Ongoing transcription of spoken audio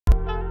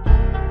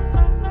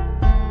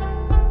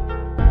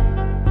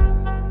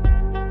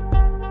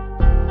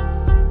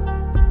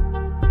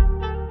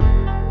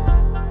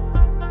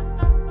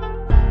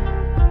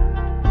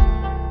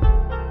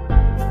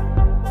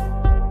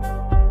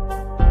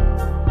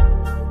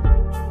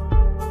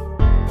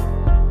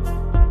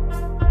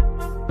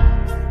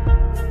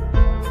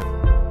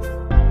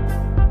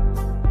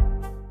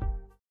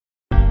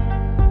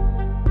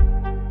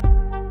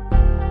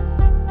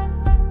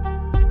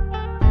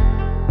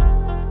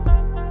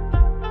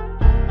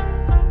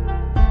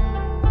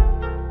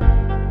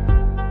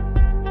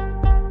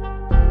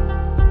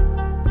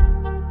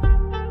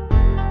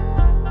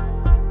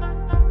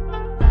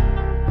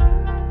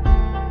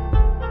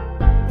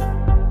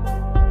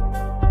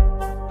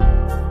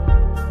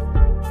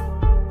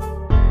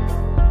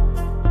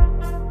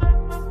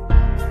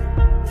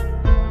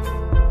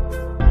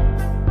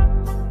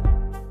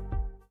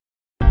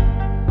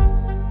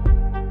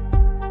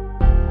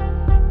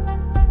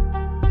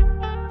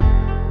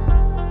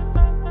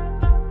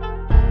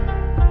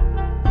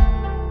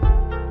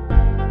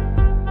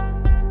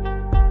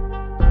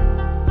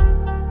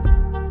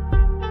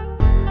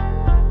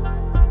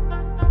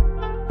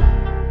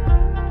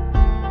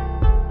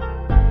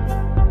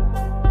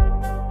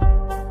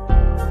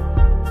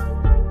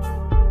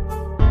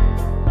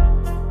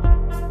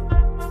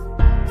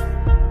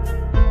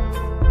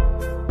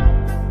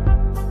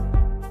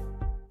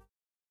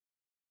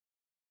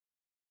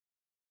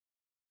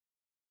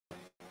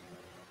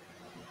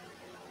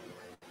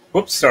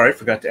Whoops, sorry,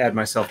 forgot to add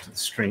myself to the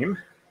stream.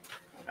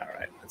 All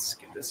right, let's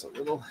get this a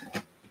little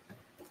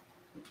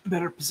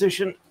better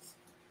position.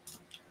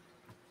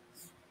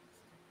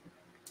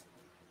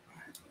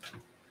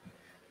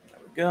 There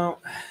we go.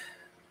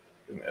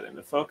 Bring that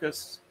into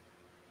focus.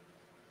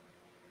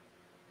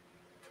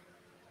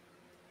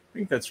 I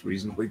think that's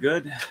reasonably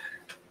good.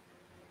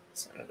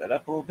 Center that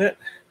up a little bit.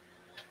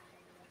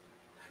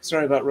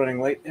 Sorry about running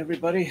late,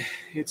 everybody.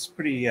 It's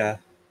pretty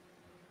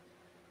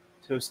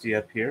toasty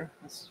up here.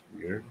 That's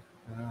weird.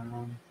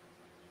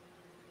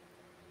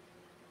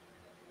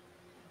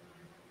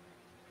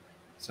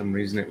 Some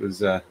reason it was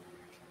had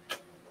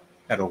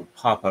a little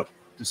pop-up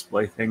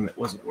display thing that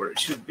wasn't where it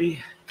should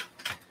be.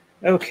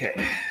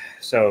 Okay,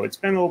 so it's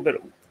been a little bit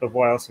of a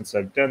while since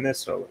I've done this,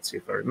 so let's see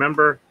if I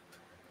remember.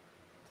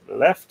 To the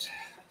left,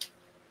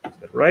 to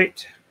the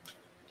right,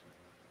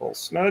 pull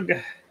snug,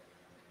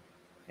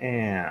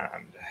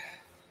 and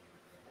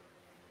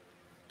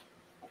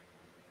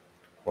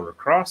quarter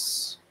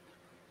cross,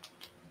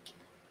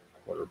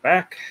 quarter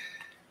back.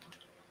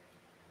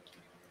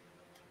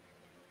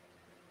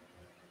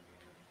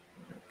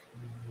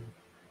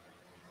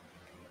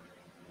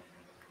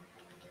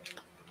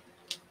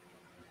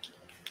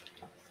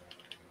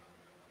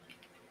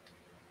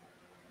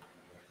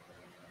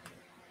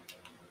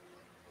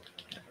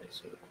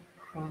 So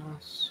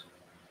cross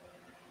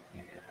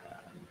and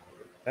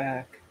quarter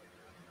back.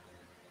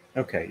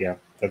 Okay, yeah,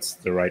 that's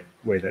the right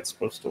way that's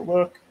supposed to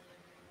look.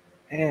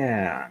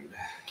 And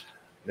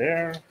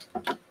there,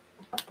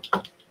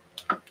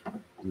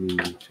 blue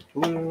to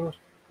blue,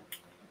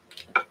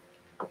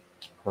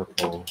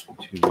 purple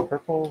to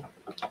purple,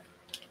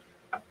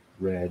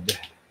 red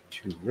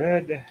to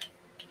red,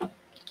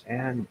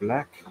 and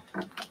black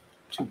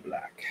to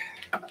black.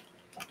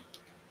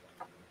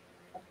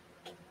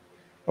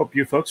 Hope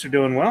you folks are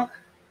doing well.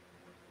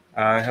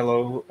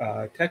 Hello,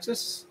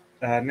 Texas,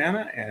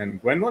 Nana, and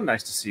Gwendolyn.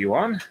 Nice to see you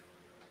on. Let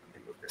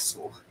me move this a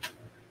little.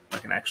 I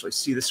can actually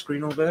see the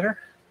screen a little better.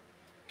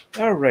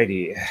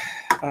 Alrighty.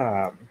 It's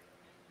a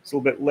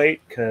little bit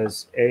late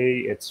because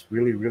it's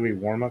really, really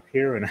warm up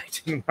here, and I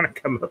didn't want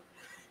to come up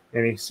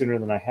any sooner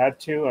than I had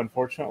to,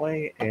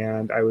 unfortunately.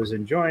 And I was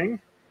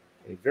enjoying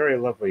a very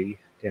lovely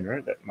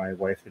dinner that my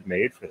wife had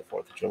made for the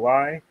 4th of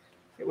July.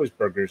 It was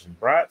burgers and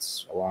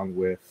brats, along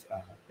with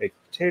baked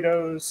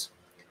potatoes,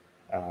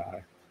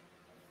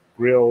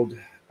 grilled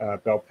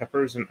bell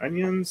peppers and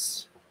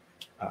onions,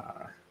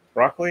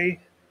 broccoli,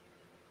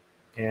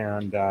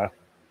 and what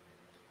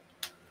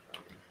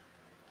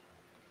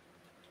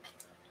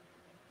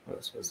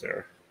else was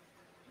there?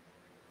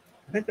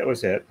 I think that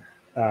was it.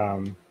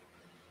 And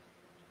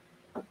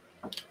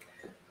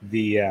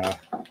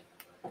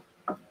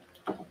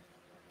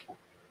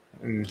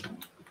it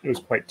was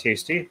quite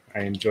tasty.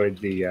 I enjoyed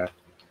the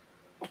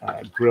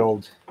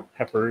grilled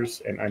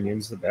peppers and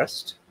onions the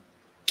best.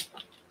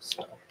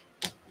 So,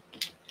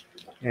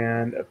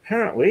 and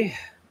apparently,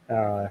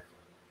 I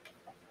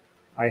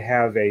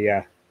have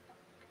a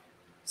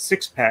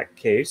 6-pack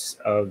case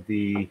of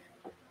the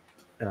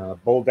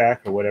buldak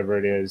or whatever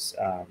it is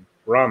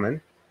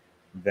ramen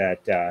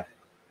that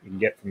you can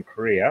get from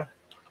Korea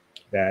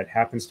that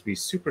happens to be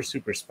super,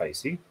 super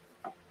spicy.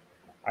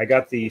 I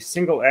got the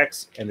single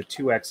X and the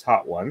 2X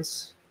hot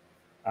ones.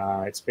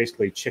 It's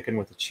basically chicken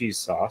with a cheese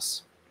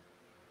sauce,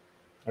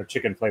 or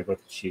chicken flavored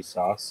with a cheese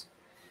sauce.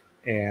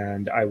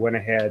 And I went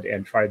ahead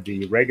and tried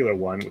the regular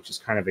one, which is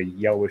kind of a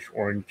yellowish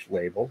orange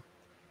label.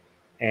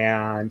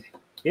 And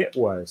it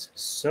was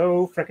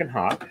so freaking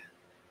hot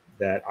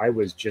that I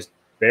was just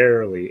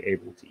barely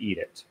able to eat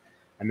it.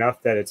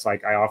 Enough that it's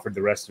like I offered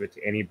the rest of it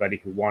to anybody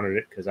who wanted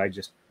it because I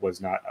just was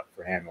not up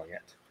for handling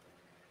it.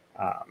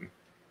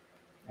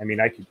 I mean,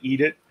 I could eat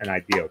it and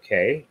I'd be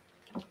okay,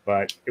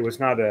 but it was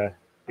not an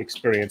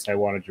experience I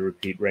wanted to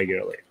repeat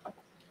regularly.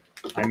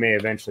 I may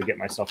eventually get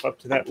myself up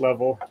to that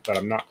level, but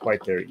I'm not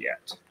quite there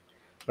yet.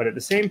 But at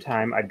the same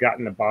time, I'd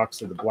gotten a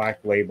box of the Black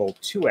Label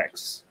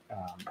 2X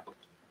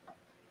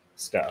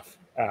stuff,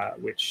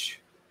 which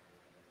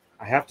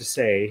I have to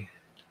say,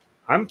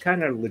 I'm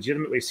kind of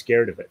legitimately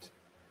scared of it.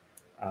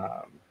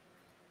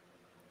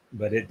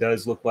 But it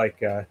does look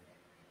like it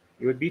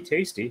would be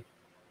tasty.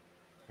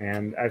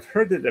 And I've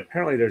heard that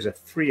apparently there's a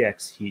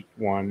 3X heat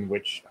one,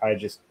 which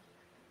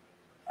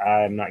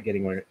I'm not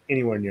getting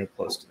anywhere near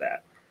close to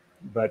that.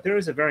 But there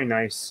is a very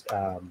nice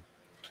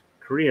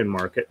Korean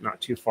market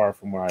not too far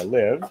from where I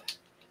live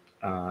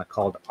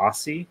called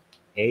Aussie,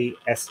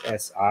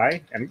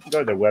 ASSI. And you can go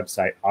to their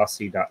website,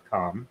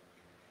 aussie.com.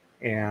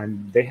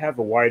 And they have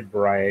a wide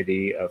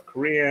variety of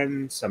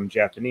Korean, some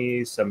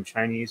Japanese, some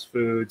Chinese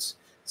foods,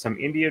 some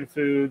Indian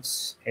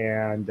foods,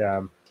 and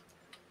the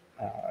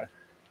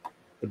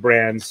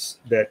brands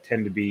that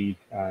tend to be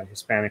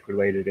Hispanic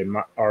related in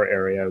our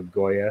area,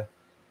 Goya.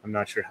 I'm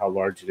not sure how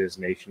large it is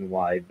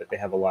nationwide, but they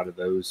have a lot of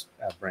those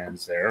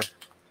brands there.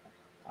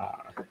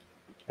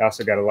 They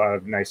also got a lot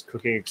of nice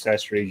cooking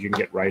accessories. You can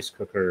get rice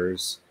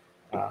cookers.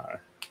 You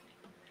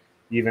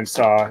even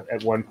saw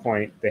at one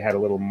point they had a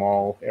little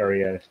mall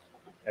area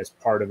as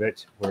part of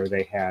it where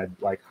they had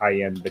like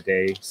high-end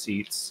bidet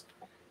seats.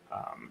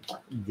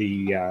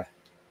 the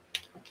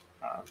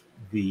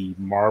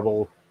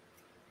marble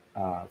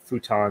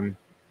futon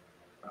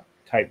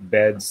type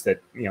beds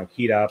that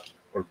heat up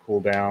or cool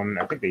down.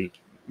 I think they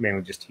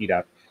mainly just heat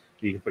up.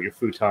 You can put your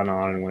futon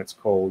on, and when it's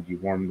cold, you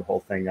warm the whole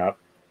thing up.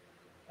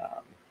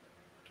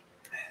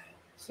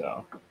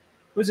 So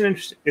it was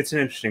it's an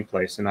interesting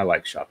place, and I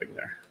like shopping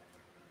there.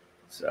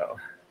 So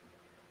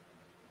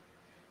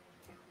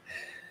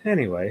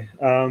anyway,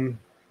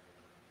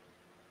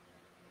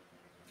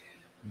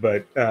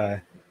 but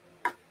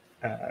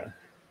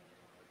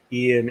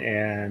Ian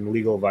and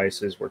Legal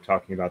Vices were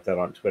talking about that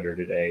on Twitter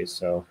today.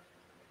 So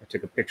I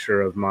took a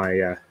picture of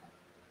my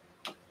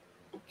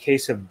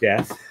case of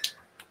death,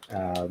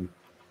 or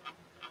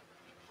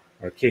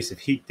case of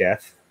heat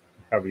death,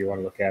 however you want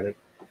to look at it,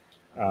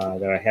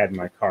 that I had in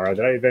my car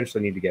that I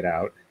eventually need to get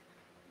out.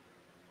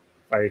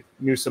 If I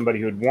knew somebody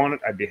who would want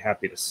it, I'd be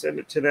happy to send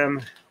it to them.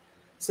 I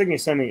was thinking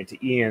of sending it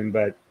to Ian,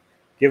 but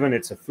given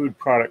it's a food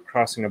product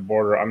crossing a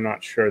border, I'm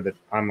not sure that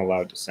I'm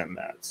allowed to send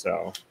that.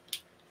 So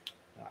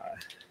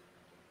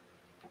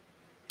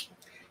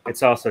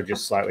it's also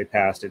just slightly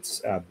past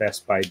its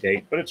best by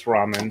date, but it's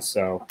ramen,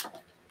 so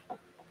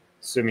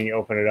assuming you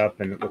open it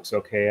up and it looks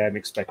okay, I'm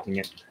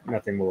expecting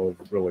nothing will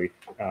have really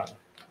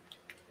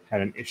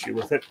had an issue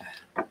with it.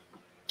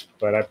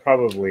 But I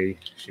probably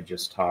should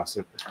just toss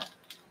it,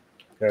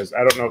 because I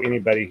don't know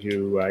anybody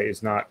who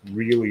is not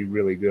really,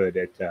 really good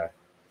at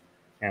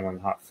handling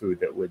hot food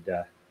that would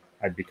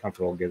I'd be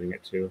comfortable giving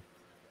it to.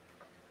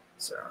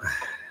 So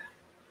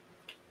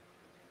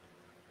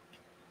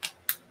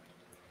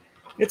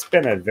it's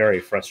been a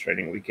very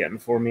frustrating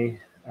weekend for me.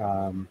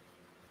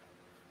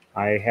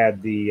 I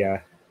had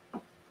the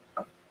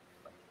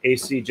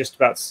AC just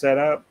about set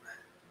up,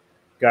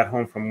 got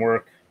home from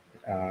work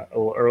a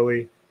little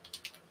early.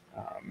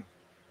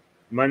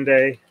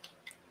 Monday,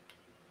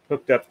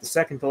 hooked up the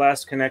second to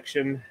last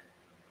connection,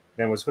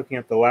 then was hooking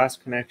up the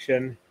last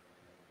connection.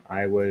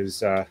 I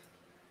was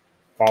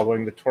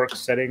following the torque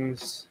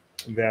settings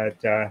that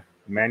the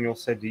manual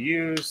said to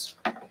use,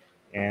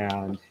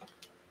 and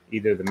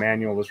either the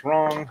manual was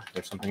wrong,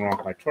 there's something wrong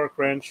with my torque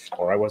wrench,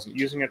 or I wasn't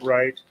using it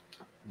right.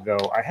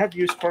 Though I have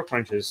used torque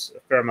wrenches a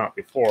fair amount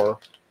before.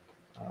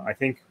 I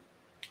think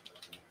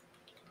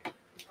the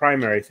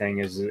primary thing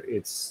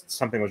is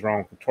something was wrong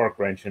with the torque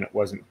wrench and it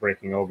wasn't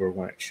breaking over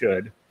when it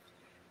should.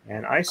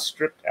 And I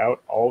stripped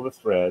out all the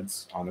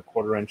threads on the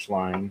 1/4-inch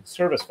line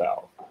service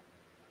valve,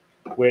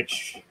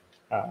 which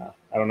I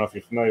don't know if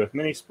you're familiar with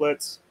mini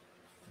splits,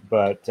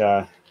 but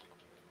to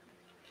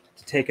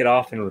take it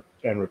off and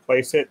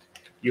replace it,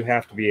 you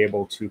have to be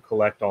able to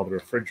collect all the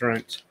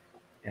refrigerant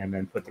and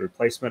then put the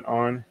replacement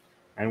on.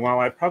 And while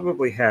I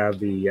probably have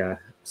the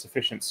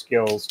sufficient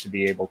skills to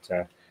be able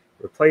to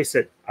replace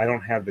it, I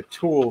don't have the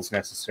tools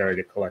necessary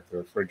to collect the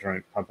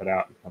refrigerant, pump it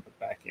out, and pump it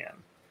back in.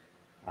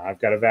 I've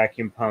got a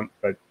vacuum pump,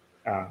 but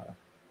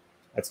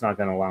that's not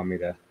going to allow me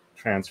to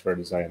transfer it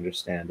as I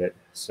understand it.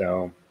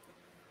 So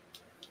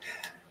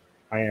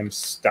I am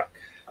stuck.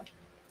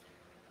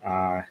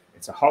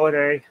 It's a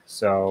holiday,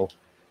 so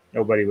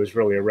nobody was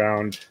really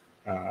around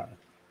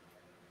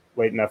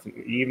late enough in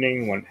the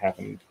evening when it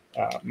happened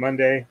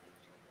Monday.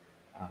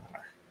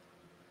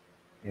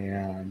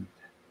 And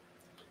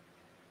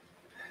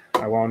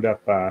I wound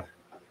up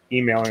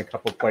emailing a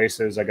couple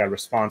places. I got a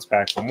response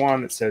back from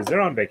one that says they're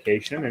on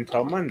vacation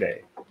until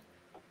Monday.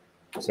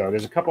 So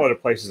there's a couple other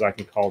places I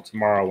can call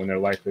tomorrow when they're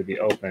likely to be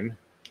open.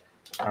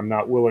 I'm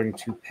not willing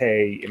to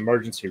pay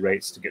emergency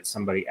rates to get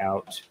somebody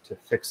out to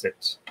fix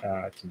it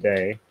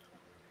today,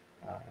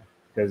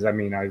 because I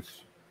mean I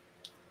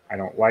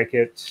don't like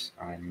it.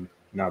 I'm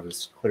not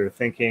as clear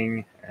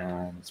thinking,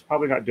 and it's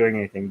probably not doing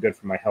anything good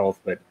for my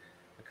health. But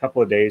a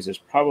couple of days is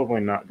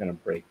probably not going to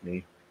break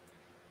me.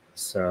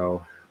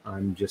 So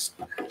I'm just,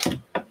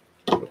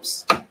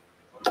 oops,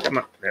 come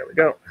on, there we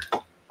go.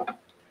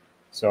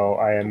 So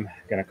I am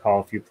going to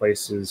call a few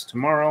places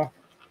tomorrow.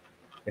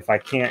 If I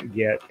can't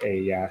get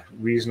a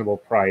reasonable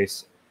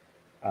price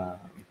to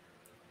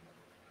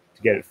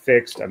get it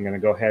fixed, I'm going to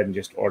go ahead and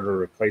just order a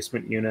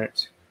replacement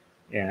unit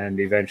and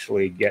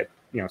eventually get,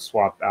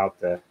 swap out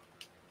the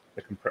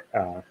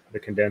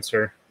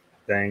condenser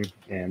thing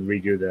and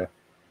redo the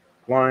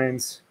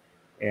lines.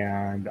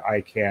 And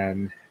I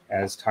can,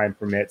 as time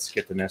permits,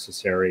 get the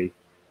necessary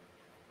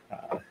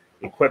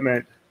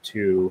equipment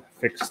to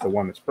fix the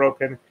one that's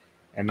broken,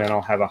 and then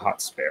I'll have a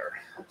hot spare,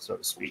 so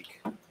to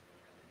speak.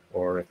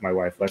 Or if my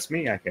wife lets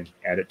me, I can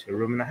add it to a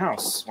room in the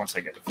house once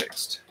I get it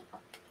fixed.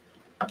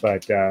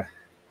 But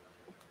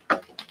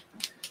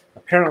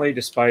apparently,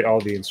 despite all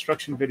the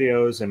instruction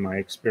videos and my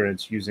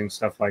experience using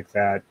stuff like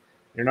that,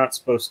 you're not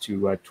supposed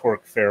to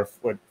torque flare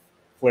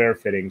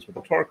fittings with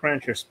a torque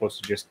wrench. You're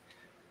supposed to just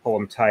pull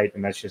them tight,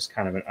 and that's just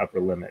kind of an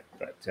upper limit.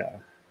 But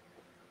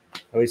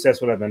at least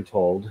that's what I've been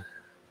told.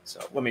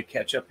 So let me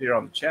catch up here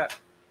on the chat.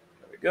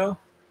 There we go.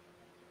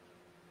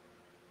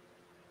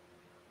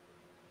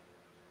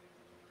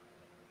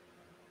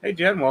 Hey,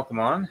 Jen, welcome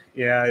on.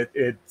 Yeah,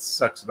 it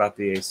sucks about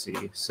the AC.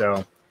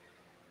 So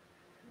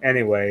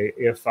anyway,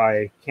 if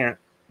I can't,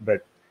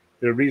 but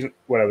the reason,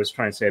 what I was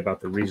trying to say about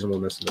the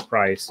reasonableness of the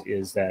price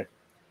is that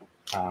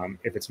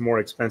if it's more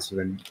expensive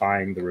than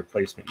buying the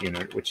replacement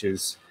unit, which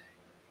is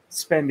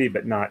spendy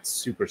but not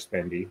super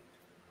spendy,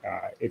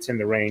 it's in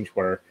the range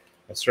where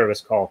a service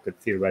call could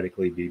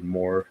theoretically be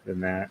more than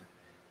that.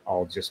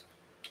 I'll just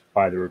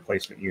buy the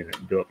replacement unit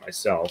and do it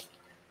myself.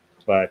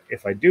 But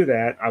if I do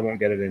that, I won't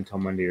get it until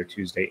Monday or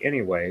Tuesday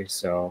anyway,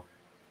 so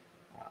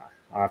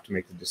I'll have to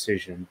make the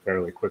decision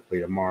fairly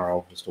quickly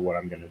tomorrow as to what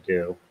I'm going to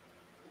do.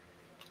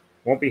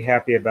 Won't be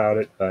happy about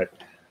it, but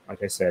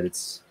like I said,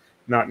 it's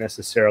not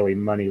necessarily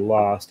money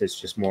lost. It's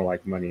just more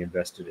like money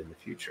invested in the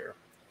future.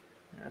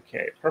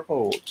 Okay,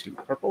 purple to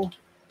purple,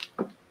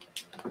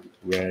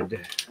 red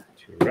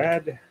to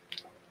red,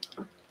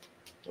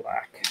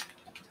 black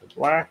to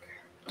black,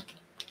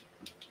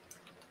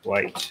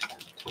 white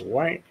to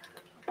white,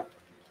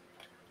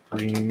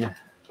 green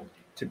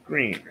to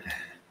green.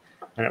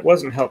 And it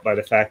wasn't helped by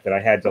the fact that I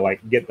had to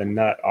like get the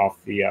nut off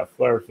the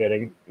flare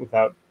fitting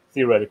without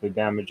theoretically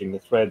damaging the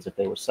threads if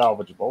they were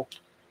salvageable.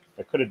 If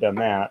I could have done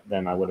that,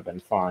 then I would have been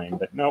fine.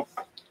 But nope,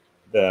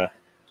 the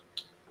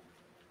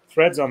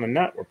threads on the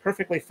nut were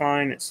perfectly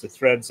fine. It's the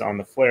threads on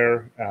the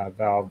flare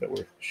valve that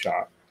were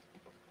shot.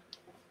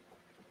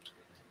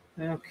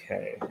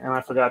 Okay, and I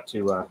forgot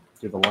to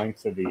do the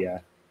length of the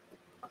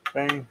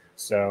thing.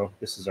 So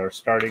this is our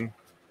starting.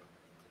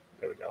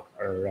 There we go.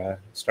 Our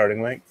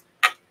starting length.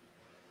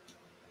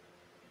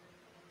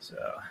 So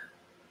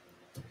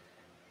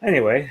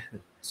anyway,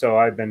 so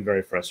I've been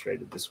very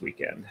frustrated this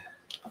weekend.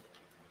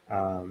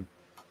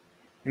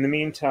 In the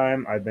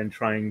meantime, I've been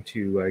trying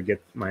to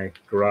get my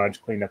garage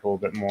cleaned up a little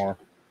bit more,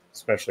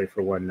 especially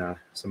for when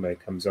somebody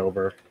comes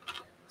over.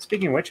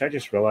 Speaking of which, I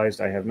just realized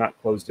I have not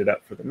closed it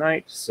up for the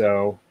night,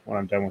 so when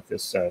I'm done with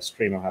this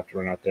stream, I'll have to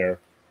run out there.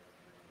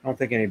 I don't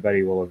think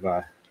anybody will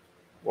have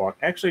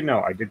walked. Actually,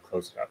 no, I did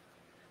close it up.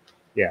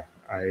 Yeah,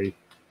 I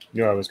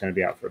knew I was going to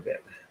be out for a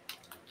bit.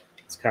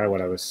 It's kind of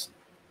what I was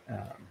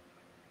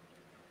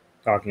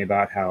talking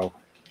about, how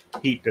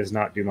heat does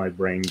not do my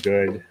brain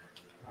good.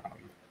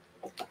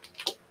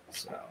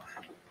 So,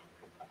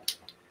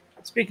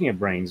 speaking of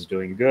brains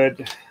doing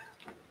good,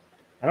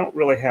 I don't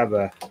really have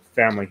a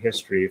family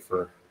history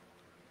for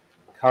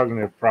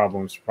cognitive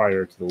problems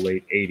prior to the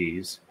late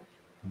 80s,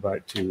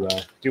 but to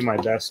do my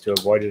best to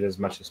avoid it as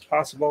much as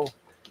possible,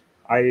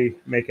 I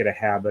make it a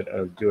habit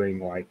of doing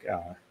like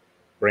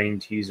brain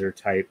teaser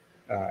type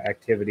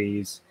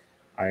activities.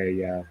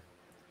 I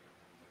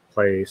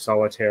play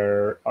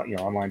solitaire,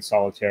 online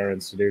solitaire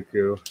and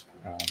Sudoku,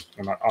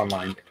 or not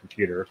online,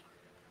 computer,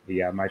 the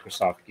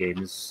Microsoft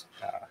Games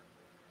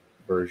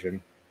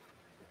version.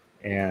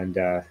 And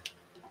I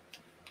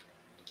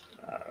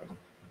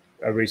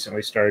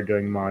recently started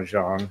doing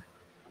Mahjong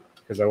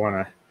because I want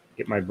to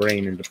get my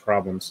brain into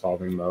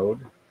problem-solving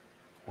mode.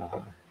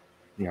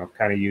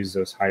 Kind of use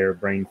those higher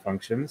brain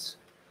functions,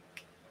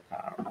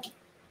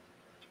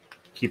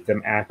 keep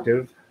them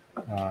active.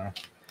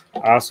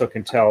 I also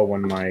can tell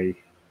when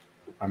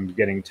I'm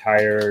getting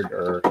tired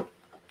or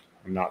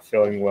I'm not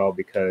feeling well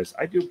because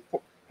I do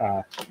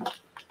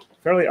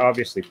fairly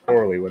obviously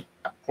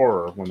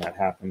poorer when that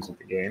happens at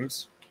the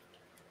games.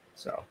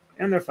 So,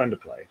 and they're fun to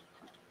play.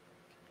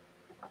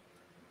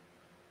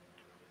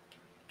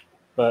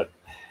 But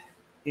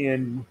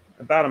in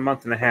about a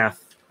month and a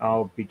half,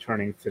 I'll be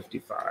turning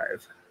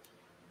 55.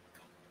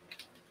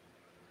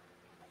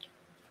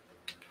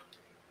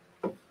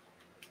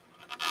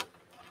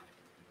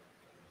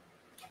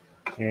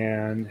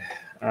 And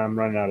I'm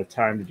running out of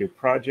time to do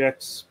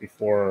projects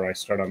before I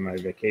start on my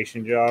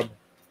vacation job,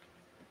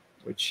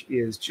 which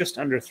is just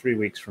under 3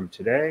 weeks from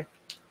today.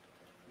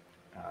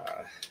 So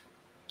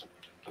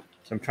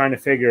I'm trying to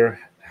figure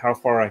how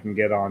far I can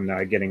get on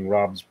getting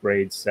Rob's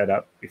braids set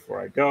up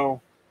before I go.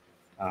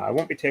 I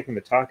won't be taking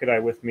the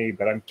takadai with me,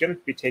 but I'm going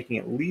to be taking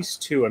at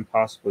least 2 and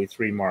possibly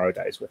 3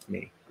 Marudais with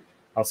me.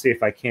 I'll see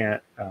if I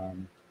can't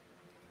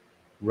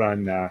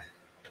run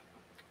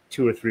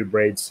 2 or 3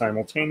 braids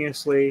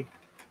simultaneously,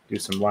 do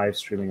some live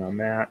streaming on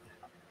that.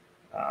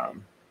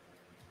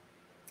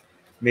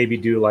 Maybe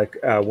do like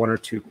 1 or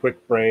 2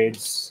 quick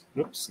braids.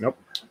 Oops, nope.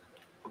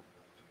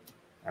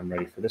 I'm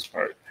ready for this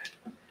part.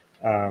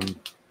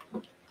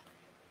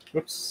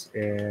 Whoops,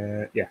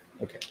 yeah,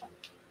 okay.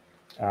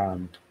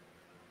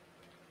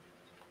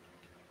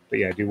 But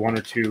yeah, do 1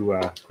 or 2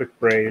 quick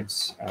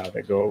braids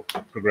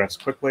that progress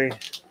quickly.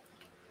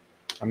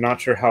 I'm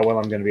not sure how well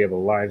I'm going to be able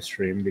to live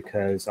stream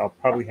because I'll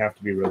probably have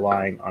to be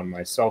relying on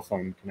my cell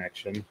phone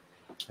connection.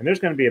 And there's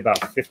going to be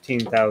about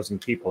 15,000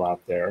 people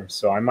out there,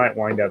 so I might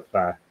wind up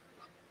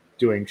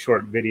doing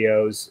short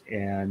videos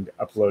and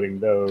uploading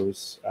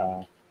those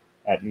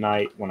at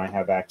night when I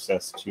have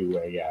access to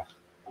a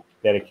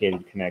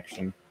dedicated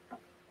connection.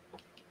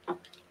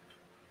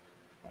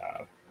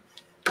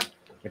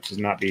 Which does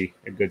not be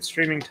a good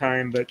streaming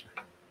time, but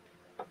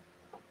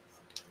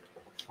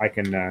I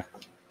can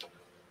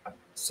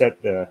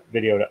set the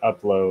video to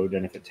upload,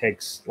 and if it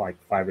takes like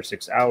 5 or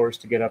 6 hours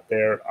to get up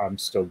there, I'm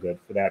still good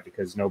for that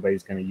because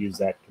nobody's going to use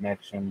that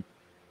connection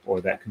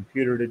or that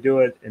computer to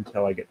do it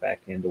until I get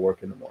back into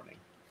work in the morning.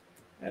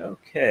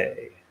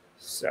 Okay,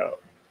 so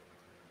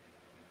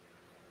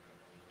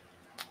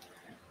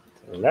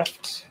to the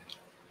left,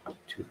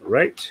 to the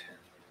right,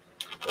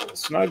 pull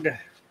snug,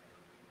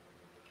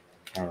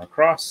 counter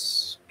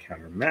across,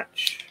 counter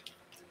match,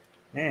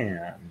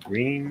 and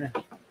green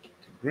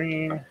to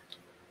green,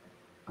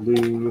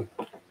 blue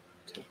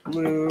to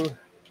blue,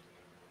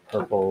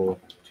 purple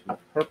to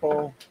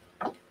purple,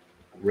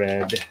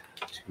 red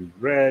to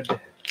red,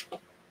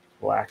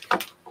 black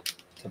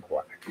to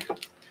black.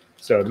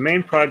 So the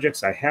main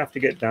projects I have to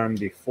get done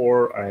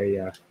before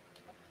I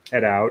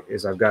head out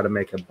is I've got to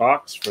make a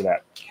box for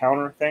that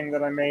counter thing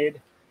that I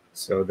made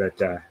so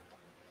that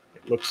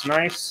it looks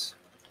nice.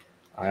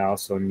 I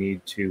also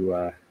need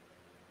to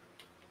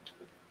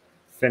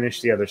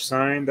finish the other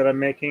sign that I'm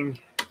making,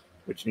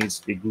 which needs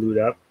to be glued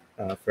up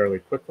fairly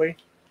quickly.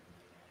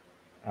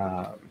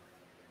 And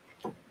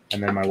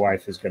then my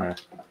wife is going to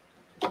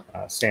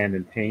sand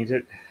and paint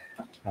it.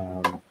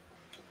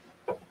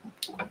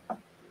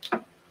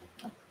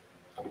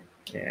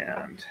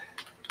 And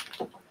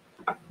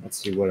let's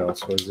see what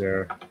else was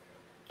there.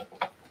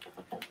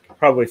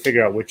 Probably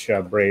figure out which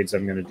braids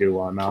I'm going to do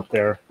while I'm out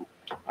there.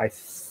 I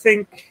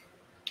think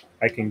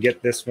I can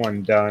get this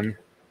one done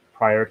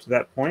prior to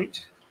that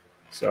point.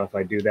 So if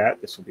I do that,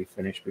 this will be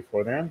finished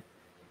before then.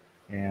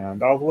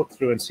 And I'll look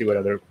through and see what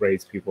other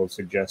braids people have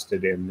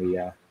suggested in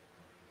the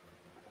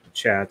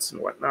chats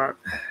and whatnot.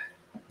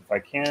 If I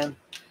can,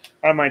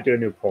 I might do a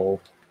new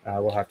poll.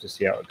 We'll have to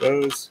see how it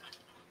goes.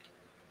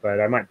 But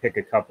I might pick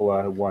a couple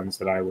of ones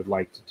that I would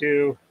like to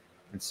do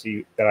and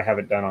see that I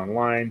haven't done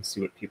online,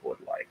 see what people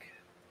would like.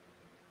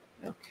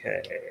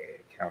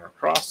 Okay, counter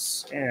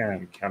cross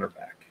and counter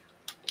back.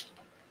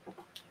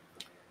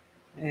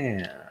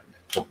 And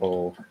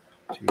purple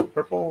to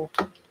purple,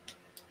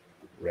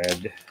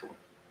 red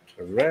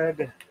to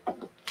red,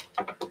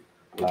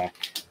 black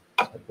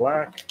to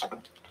black,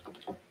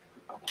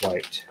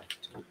 white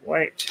to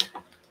white,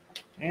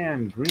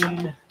 and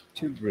green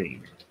to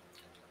green.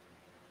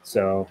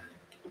 So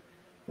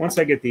once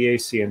I get the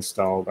AC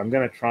installed, I'm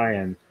going to try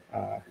and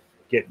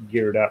get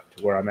geared up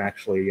to where I'm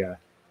actually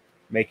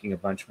making a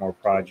bunch more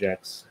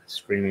projects,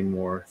 streaming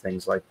more,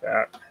 things like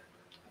that.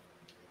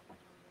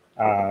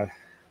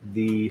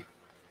 The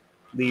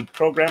lead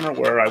programmer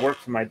where I work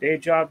for my day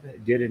job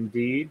did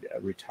indeed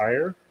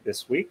retire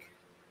this week,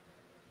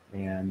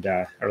 and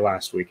or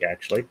last week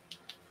actually.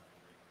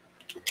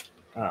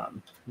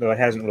 Though it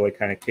hasn't really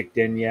kind of kicked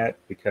in yet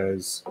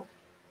because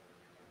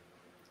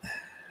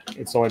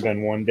it's only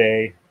been one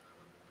day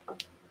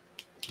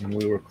and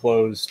we were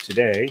closed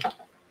today,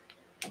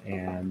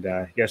 and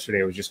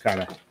yesterday was just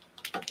kind of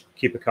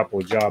keep a couple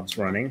of jobs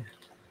running.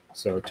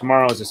 So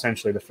tomorrow is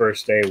essentially the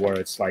first day where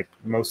it's like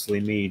mostly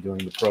me doing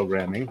the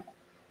programming,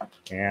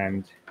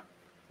 and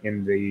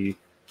in the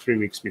 3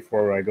 weeks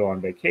before I go on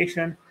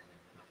vacation,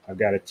 I've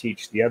got to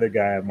teach the other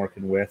guy I'm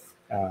working with,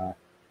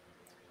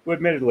 who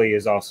admittedly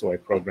is also a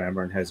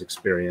programmer and has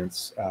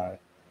experience,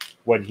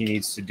 what he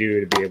needs to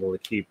do to be able to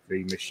keep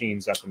the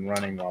machines up and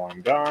running while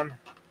I'm gone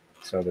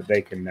so that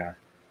they can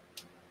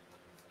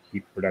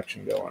keep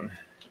production going.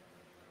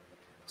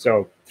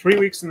 So 3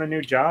 weeks in the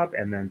new job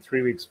and then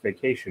 3 weeks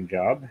vacation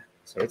job.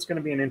 So it's going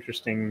to be an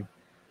interesting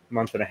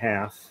month and a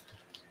half.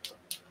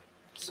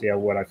 See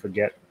what I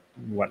forget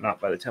and whatnot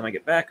by the time I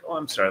get back. Oh,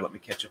 I'm sorry. Let me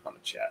catch up on the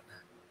chat.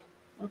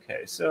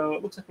 Okay, so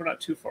it looks like we're not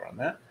too far on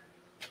that.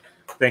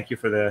 Thank you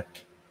for the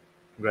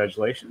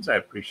congratulations. I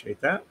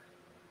appreciate that.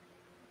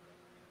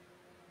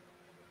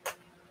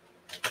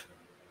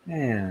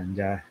 And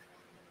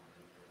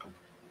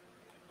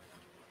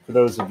for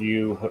those of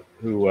you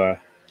who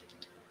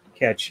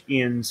catch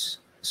Ian's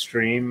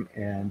stream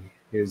and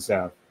his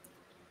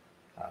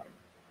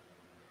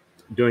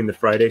doing the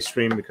Friday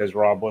stream because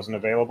Rob wasn't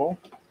available,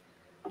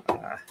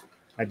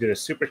 I did a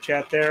super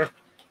chat there.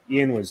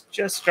 Ian was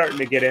just starting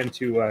to get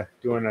into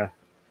doing a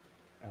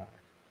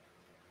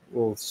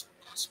little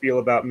spiel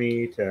about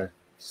me to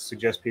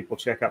suggest people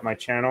check out my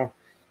channel,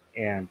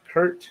 and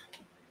Kurt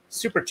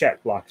super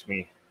chat blocked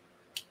me.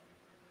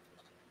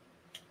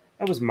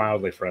 That was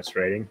mildly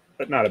frustrating,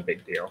 but not a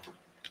big deal.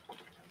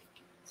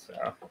 So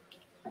I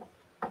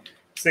was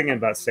thinking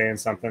about saying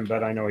something,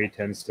 but I know he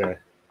tends to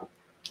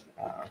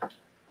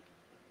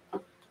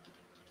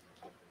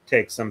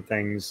take some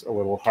things a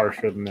little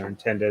harsher than they're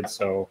intended,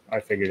 so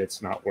I figured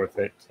it's not worth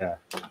it to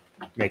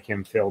make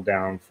him feel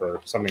down for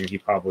something he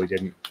probably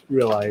didn't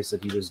realize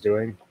that he was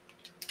doing.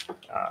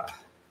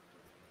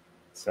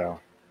 So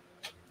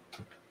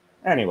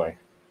anyway,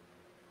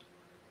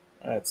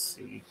 let's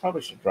see.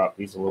 Probably should drop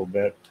these a little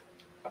bit.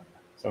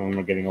 Some of them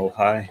are getting a little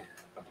high.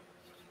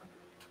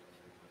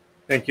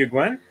 Thank you,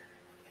 Gwen.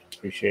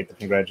 Appreciate the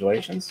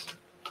congratulations.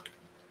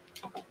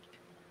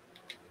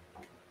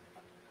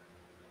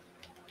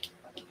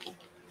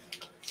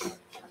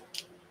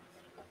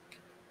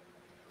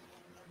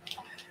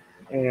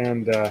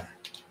 And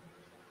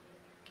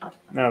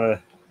now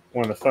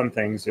one of the fun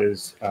things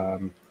is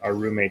our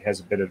roommate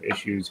has a bit of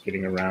issues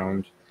getting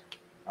around.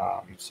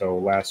 So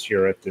last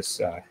year at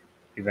this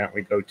event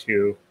we go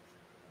to,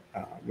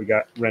 we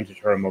rented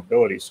her a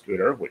mobility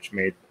scooter, which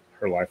made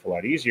her life a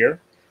lot easier.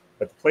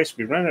 But the place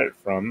we rented it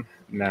from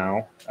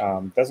now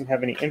doesn't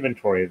have any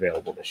inventory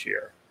available this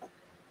year.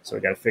 So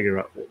we got to figure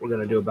out what we're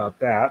going to do about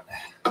that.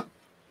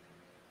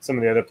 Some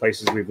of the other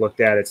places we've looked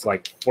at, it's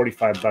like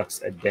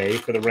 $45 a day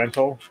for the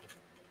rental.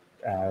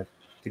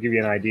 To give you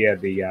an idea,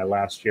 the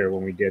last year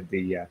when we did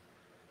the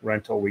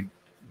rental, we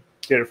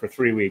did it for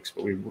 3 weeks,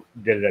 but we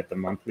did it at the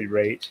monthly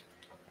rate,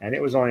 and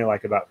it was only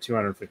like about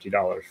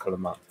 $250 for the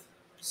month.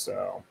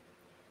 So,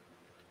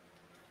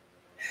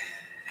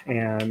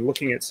 and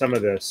looking at some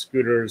of the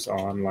scooters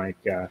on like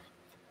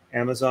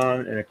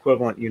Amazon, an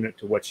equivalent unit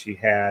to what she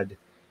had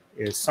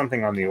is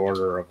something on the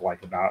order of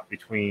like about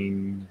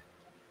between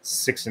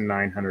 $600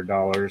 and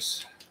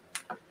 $900.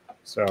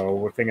 So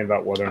we're thinking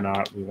about whether or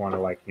not we want to,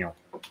 like, you know,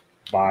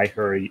 buy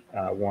her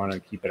one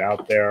and keep it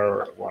out there,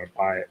 or want to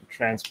buy it and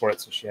transport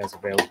it so she has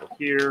available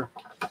here.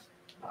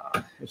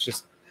 It's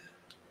just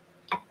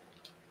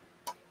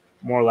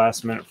more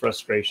last minute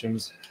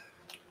frustrations.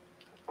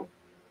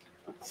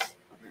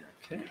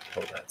 Okay,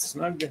 pull that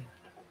snug.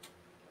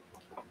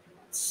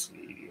 Let's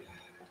see.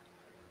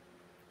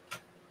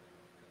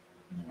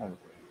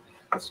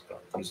 Let's go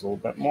these a little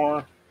bit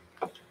more.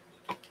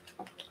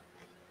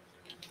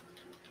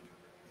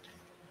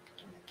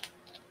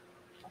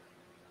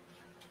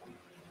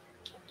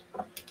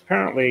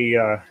 Apparently,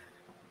 I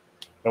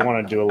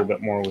want to do a little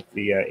bit more with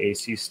the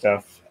AC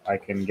stuff. I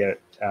can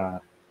get an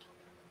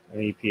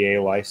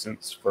EPA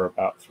license for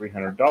about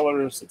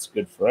 $300. It's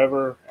good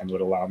forever and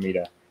would allow me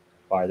to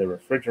buy the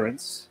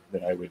refrigerants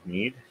that I would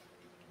need.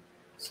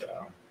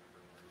 So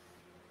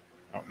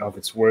I don't know if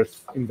it's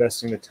worth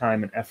investing the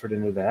time and effort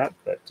into that,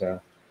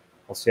 but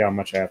I'll see how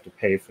much I have to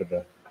pay for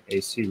the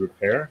AC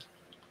repair.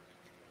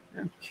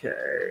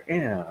 Okay,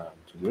 and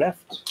to the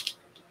left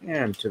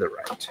and to the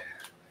right.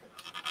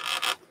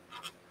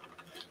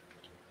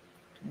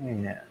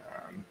 And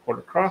quarter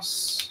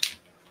across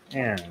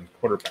and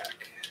quarter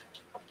back.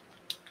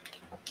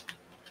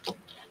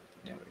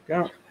 There we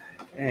go.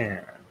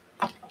 And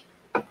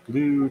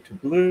blue to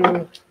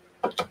blue,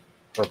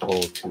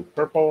 purple to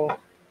purple,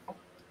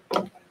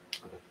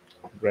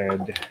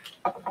 red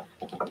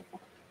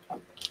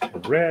to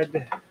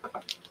red,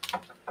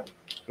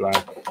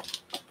 black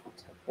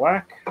to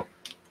black,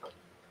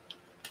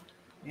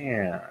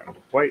 and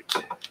white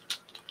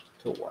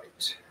to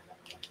white.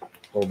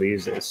 Pull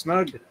these as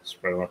snug,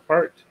 spread them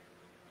apart.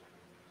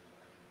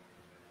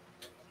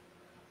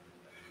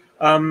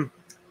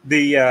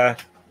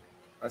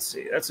 Let's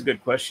see, that's a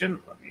good question.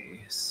 Let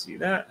me see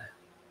that.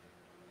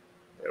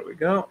 There we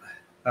go.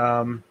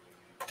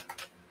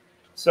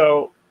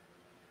 So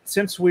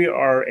since we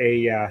are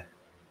a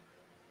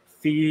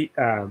fee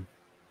for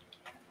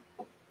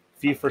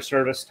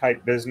service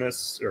type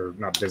business, or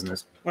not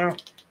business, well,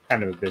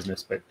 kind of a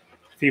business, but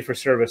fee for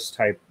service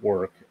type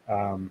work.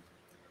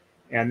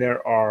 And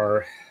there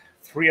are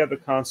 3 other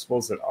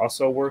constables that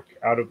also work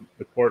out of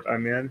the court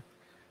I'm in.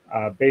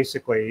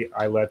 Basically,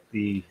 I let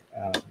the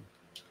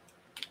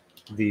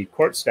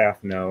court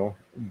staff know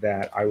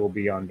that I will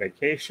be on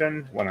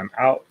vacation when I'm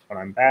out, when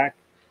I'm back,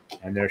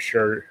 and they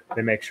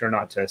make sure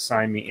not to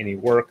assign me any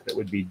work that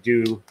would be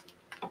due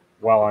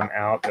while I'm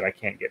out that I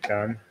can't get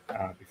done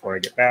before I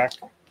get back.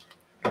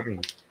 I mean,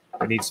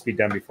 it needs to be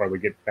done before we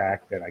get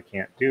back that I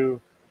can't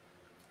do.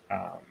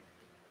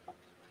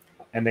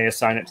 And they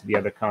assign it to the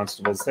other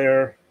constables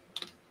there.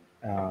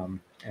 And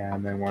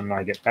then when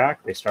I get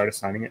back, they start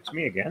assigning it to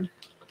me again.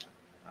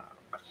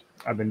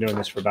 I've been doing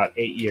this for about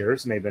 8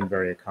 years, and they've been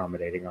very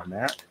accommodating on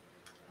that.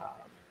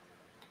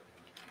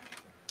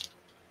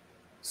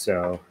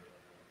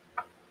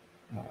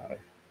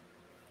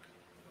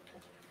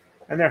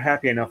 And they're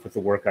happy enough with the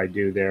work I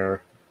do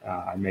there.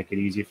 I make it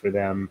easy for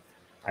them.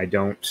 I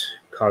don't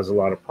cause a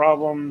lot of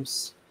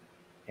problems,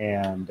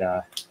 and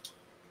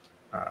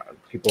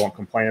people won't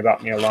complain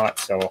about me a lot.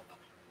 So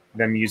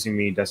them using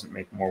me doesn't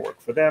make more work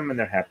for them, and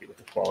they're happy with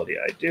the quality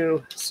I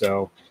do.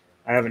 So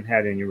I haven't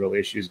had any real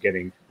issues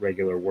getting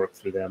regular work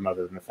through them,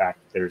 other than the fact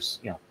that there's,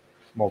 you know,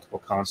 multiple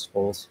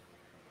constables.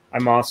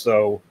 I'm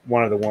also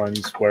one of the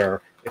ones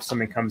where if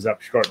something comes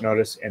up short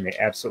notice and they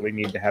absolutely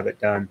need to have it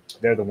done,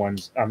 I'm the one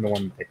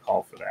that they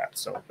call for that.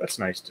 So that's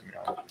nice to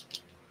know.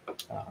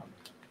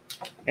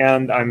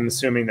 And I'm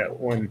assuming that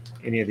when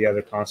any of the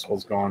other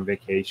constables go on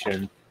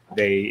vacation,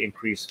 they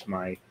increase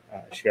my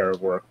share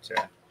of work to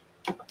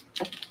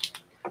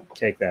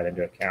take that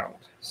into account.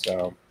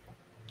 So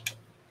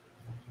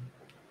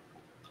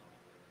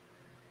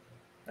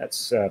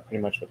that's pretty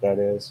much what that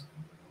is.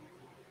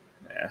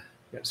 Yeah,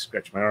 got to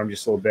stretch my arm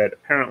just a little bit.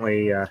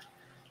 Apparently, I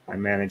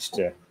managed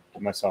to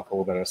give myself a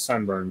little bit of a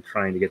sunburn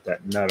trying to get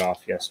that nut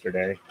off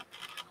yesterday.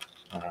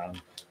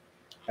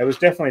 I was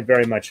definitely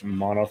very much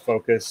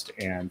mono-focused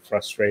and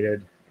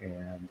frustrated,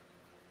 and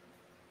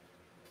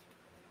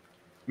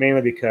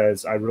mainly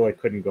because I really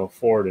couldn't go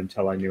forward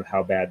until I knew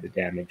how bad the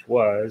damage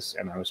was,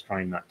 and I was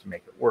trying not to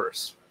make it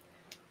worse.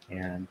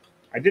 And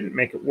I didn't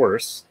make it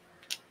worse,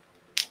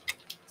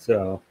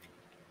 so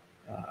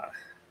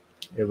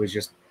it was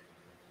just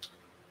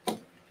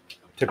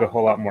took a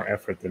whole lot more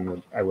effort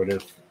than I would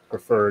have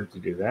preferred to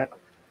do that.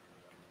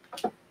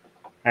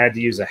 I had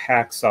to use a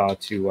hacksaw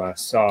to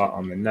saw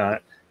on the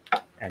nut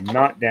and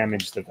not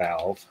damage the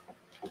valve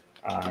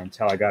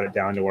until I got it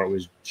down to where it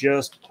was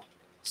just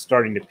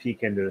starting to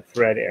peek into the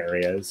thread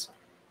areas,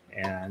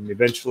 and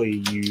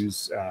eventually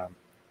use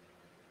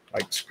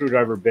like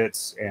screwdriver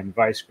bits and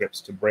vice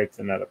grips to break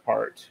the nut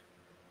apart.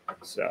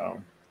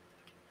 So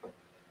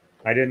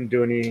I didn't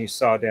do any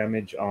saw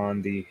damage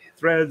on the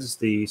threads.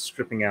 The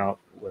stripping out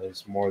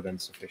was more than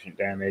sufficient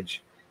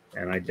damage,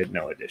 and I did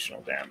no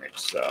additional damage.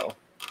 So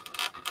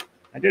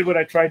I did what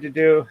I tried to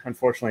do.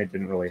 Unfortunately, it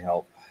didn't really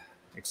help,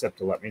 except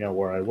to let me know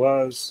where I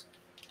was.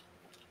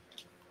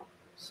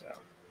 So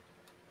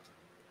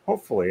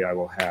hopefully I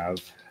will have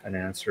an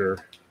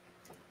answer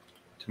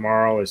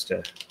tomorrow as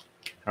to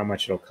how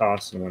much it'll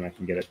cost and when I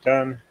can get it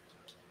done.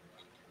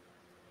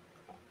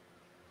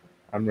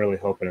 I'm really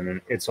hoping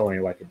it's only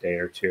like a day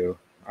or two.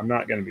 I'm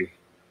not going to be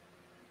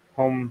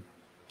home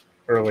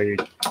early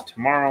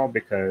tomorrow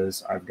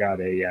because I've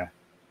got a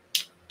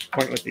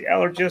appointment with the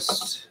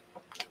allergist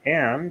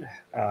and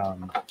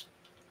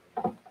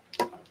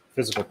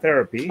physical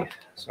therapy,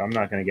 so I'm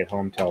not going to get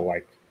home till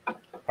like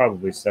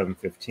probably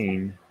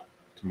 7:15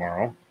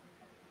 tomorrow,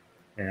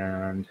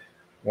 and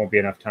won't be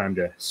enough time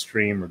to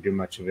stream or do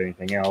much of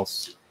anything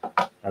else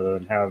other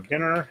than have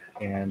dinner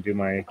and do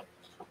my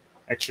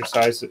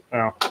exercise.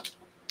 Well,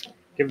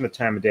 given the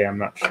time of day, I'm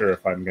not sure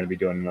if I'm going to be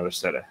doing another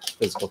set of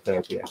physical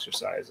therapy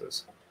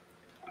exercises.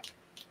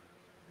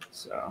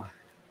 So,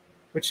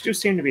 which do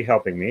seem to be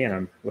helping me, and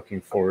I'm looking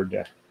forward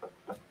to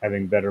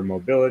having better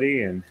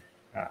mobility and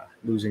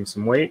losing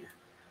some weight,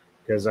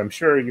 because I'm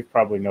sure you've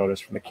probably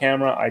noticed from the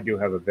camera, I do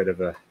have a bit of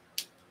a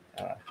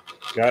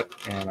gut,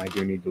 and I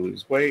do need to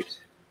lose weight.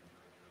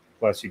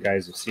 Plus, you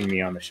guys have seen me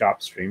on the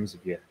shop streams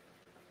if you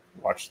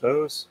watch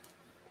those.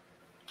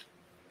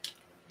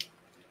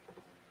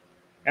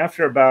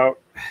 After about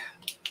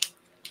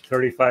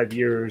 35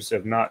 years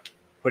of not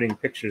putting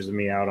pictures of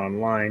me out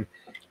online,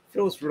 it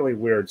feels really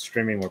weird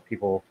streaming where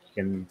people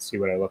can see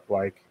what I look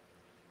like,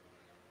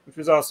 which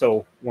was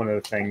also one of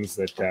the things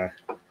that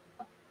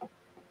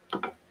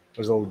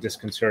was a little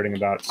disconcerting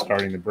about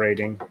starting the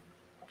braiding.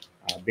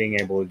 Being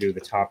able to do the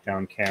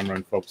top-down camera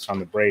and focus on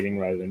the braiding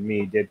rather than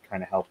me did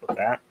kind of help with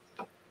that.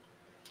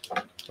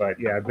 But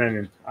yeah, I've been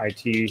in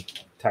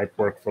IT type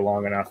work for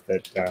long enough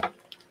that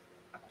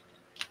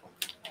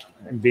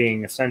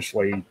being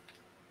essentially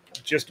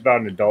just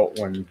about an adult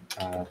when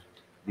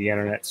the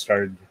internet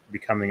started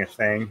becoming a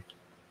thing,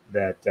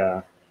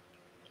 that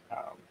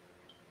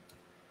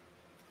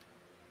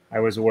I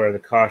was aware of the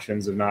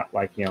cautions of not,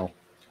 like,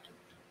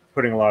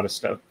 putting a lot of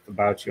stuff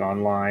about you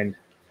online,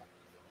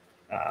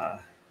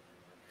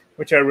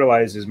 which I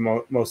realize is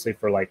mostly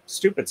for like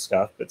stupid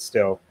stuff, but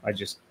still, I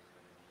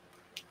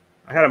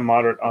had a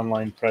moderate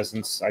online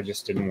presence. I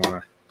just didn't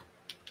want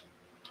to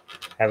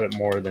have it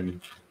more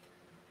than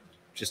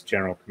just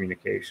general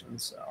communication.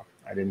 So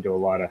I didn't do a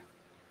lot of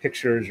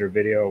pictures or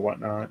video or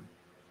whatnot,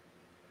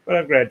 but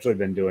I've gradually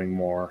been doing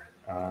more.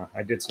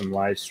 I did some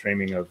live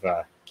streaming of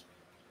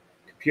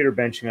computer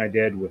benching I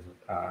did with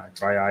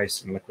dry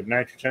ice and liquid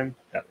nitrogen.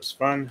 That was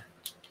fun.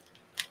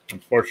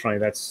 Unfortunately,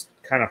 that's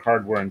kind of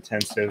hardware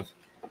intensive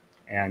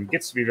and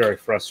gets to be very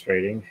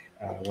frustrating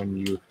when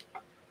you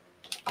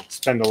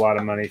spend a lot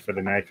of money for the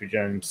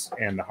nitrogens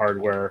and the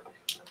hardware.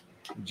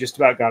 You just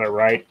about got it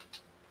right,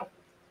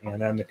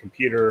 and then the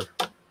computer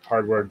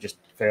hardware just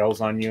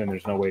fails on you and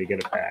there's no way to get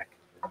it back,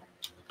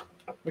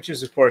 which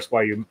is, of course,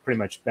 why you pretty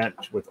much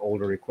bench with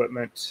older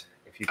equipment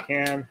if you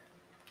can.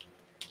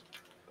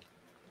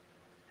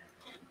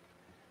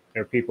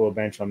 There are people who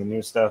bench on the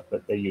new stuff,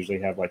 but they usually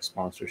have like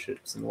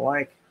sponsorships and the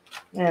like.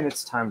 And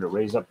it's time to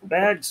raise up the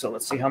bag. So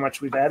let's see how much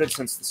we've added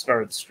since the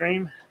start of the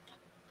stream.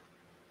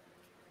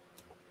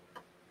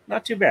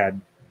 Not too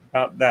bad.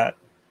 About that.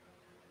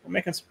 We're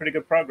making some pretty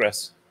good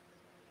progress.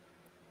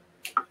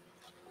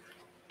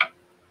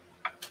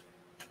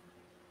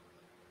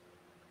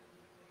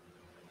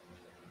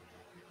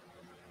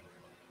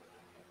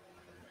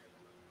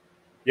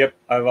 Yep,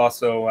 I've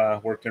also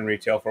worked in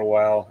retail for a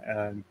while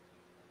and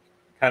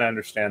kind of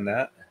understand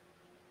that.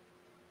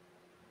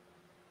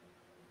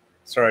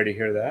 Sorry to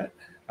hear that.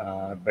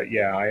 But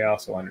yeah, I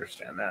also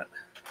understand that.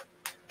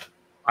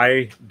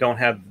 I don't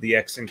have the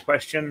X in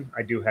question.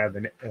 I do have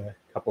a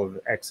couple of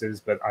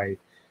X's, but I,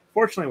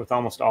 fortunately, with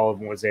almost all of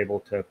them, was able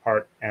to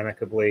part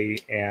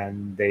amicably,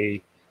 and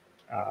they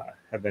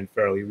have been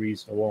fairly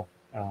reasonable.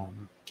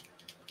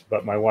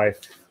 But my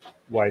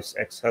wife's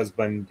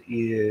ex-husband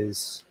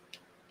is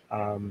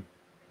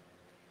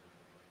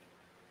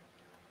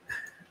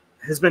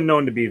has been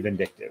known to be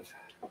vindictive,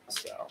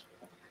 so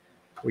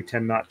we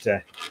tend not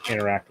to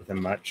interact with him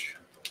much.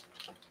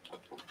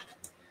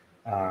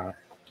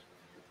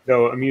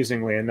 Though,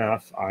 amusingly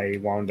enough, I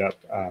wound up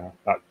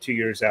about 2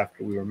 years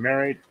after we were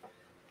married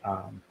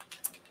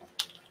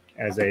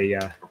as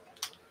a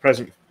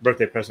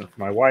birthday present for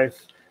my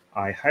wife.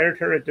 I hired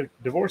her a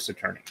divorce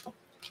attorney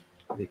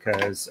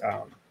because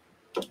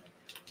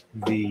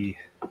the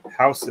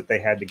house that they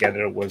had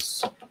together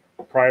was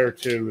prior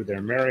to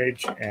their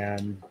marriage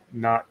and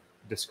not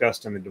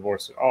discussed in the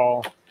divorce at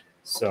all.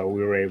 So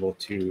we were able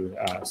to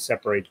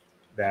separate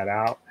that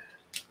out,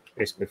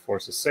 basically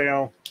force a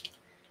sale.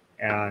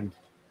 And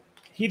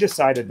he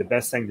decided the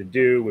best thing to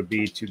do would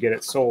be to get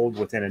it sold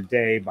within a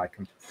day by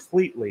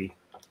completely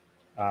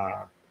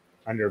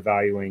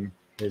undervaluing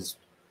his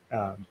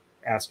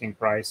asking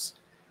price.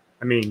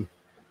 I mean,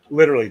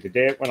 literally the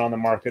day it went on the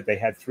market, they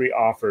had 3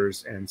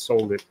 offers and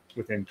sold it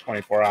within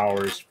 24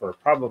 hours for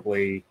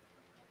probably,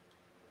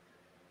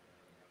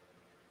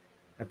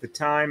 at the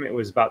time, it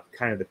was about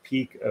kind of the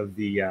peak of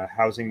the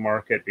housing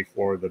market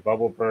before the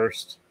bubble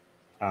burst.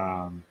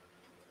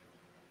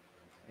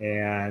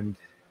 And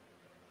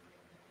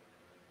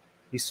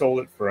he sold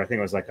it for, I think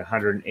it was like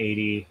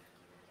 180,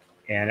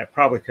 and it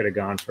probably could have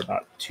gone for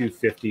about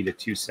 250 to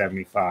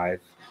 275.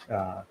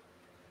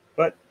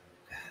 But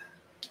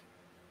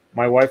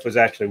my wife was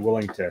actually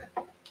willing to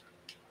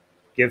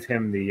give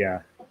him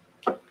the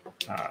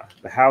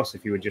house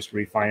if he would just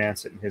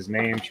refinance it in his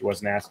name. She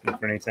wasn't asking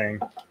for anything.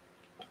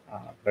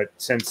 But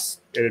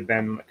since it had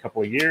been a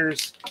couple of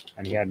years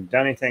and he hadn't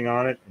done anything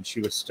on it, and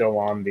she was still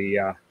on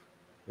the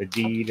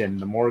deed and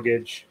the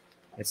mortgage,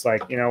 it's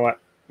like, you know what?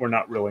 We're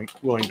not really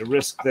willing to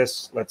risk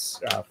this.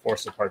 Let's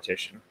force a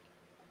partition.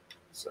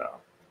 So,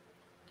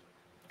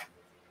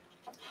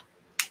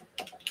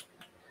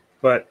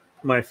 but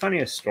my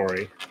funniest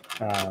story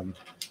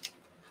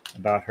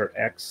about her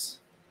ex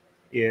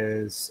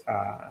is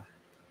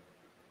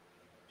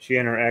she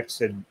and her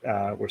ex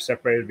were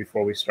separated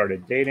before we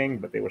started dating,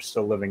 but they were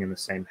still living in the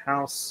same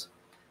house.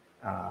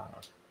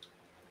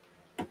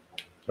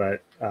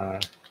 But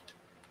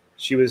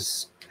she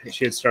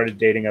had started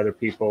dating other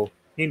people.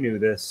 He knew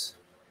this.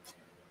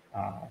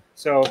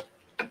 So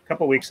a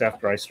couple weeks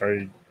after I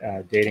started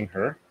dating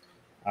her,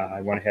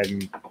 I went ahead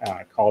and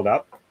called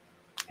up,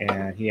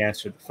 and he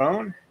answered the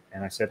phone,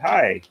 and I said,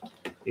 "Hi,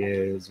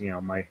 is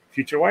my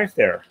future wife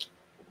there?"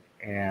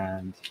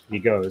 And he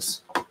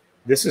goes,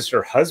 "This is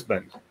her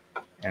husband."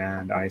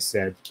 And I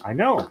said, "I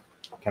know.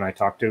 Can I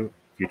talk to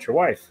future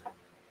wife?"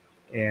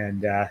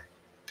 And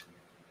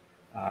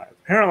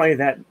apparently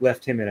that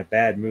left him in a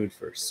bad mood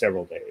for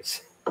several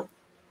days.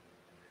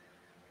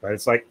 But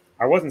it's like,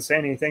 I wasn't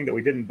saying anything that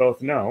we didn't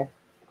both know.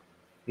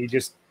 He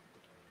just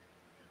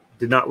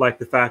did not like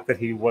the fact that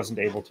he wasn't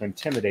able to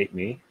intimidate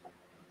me.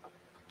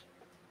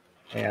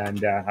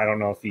 And I don't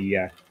know if he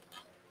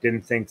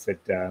didn't think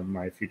that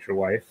my future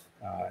wife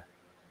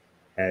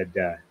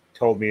had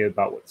told me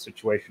about what the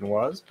situation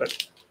was,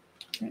 but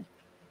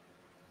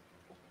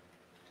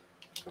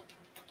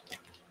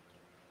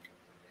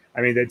I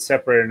mean, they'd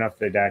separated enough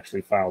they'd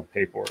actually filed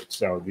paperwork.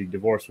 So the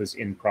divorce was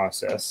in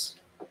process,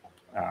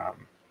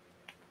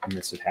 and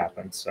this had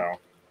happened. So,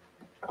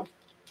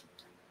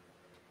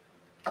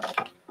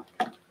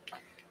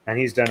 and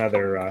he's done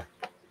other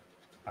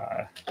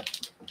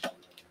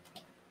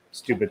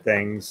stupid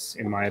things,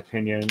 in my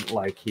opinion,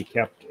 like he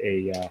kept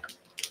a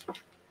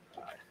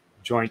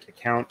joint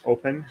account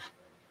open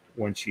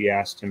when she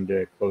asked him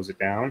to close it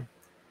down.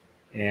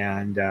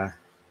 And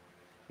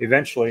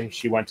eventually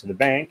she went to the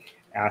bank,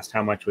 asked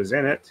how much was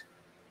in it,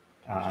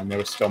 and there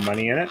was still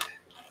money in it.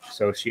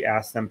 So she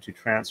asked them to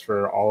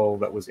transfer all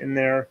that was in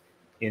there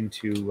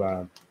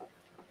into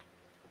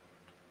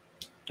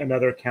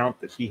another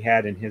account that he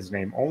had in his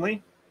name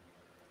only,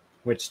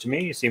 which to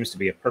me seems to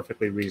be a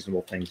perfectly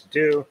reasonable thing to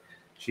do.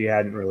 She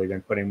hadn't really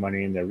been putting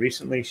money in there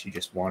recently. She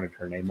just wanted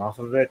her name off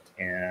of it,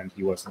 and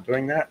he wasn't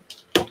doing that.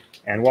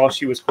 And while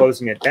she was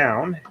closing it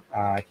down,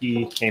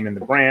 he came in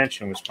the branch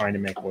and was trying to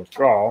make a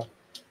withdrawal.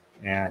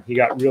 And he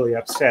got really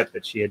upset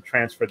that she had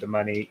transferred the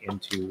money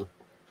into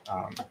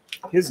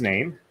his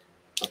name.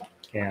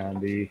 And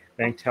the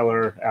bank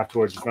teller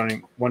afterwards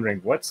was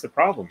wondering, what's the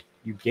problem?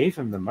 You gave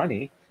him the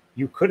money.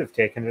 You could have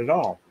taken it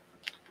all.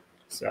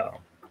 So,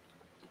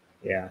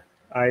 yeah,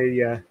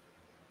 I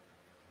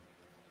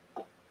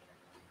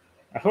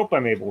hope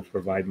I'm able to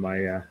provide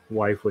my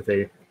wife with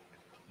a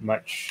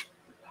much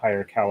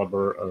higher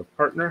caliber of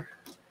partner.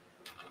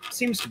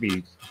 Seems to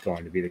be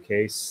going to be the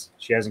case.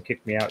 She hasn't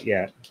kicked me out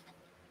yet.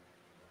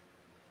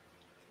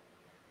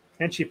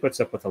 And she puts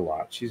up with a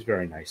lot. She's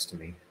very nice to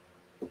me.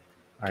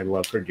 I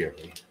love her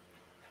dearly.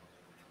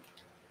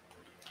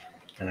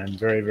 And I'm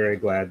very, very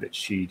glad that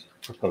she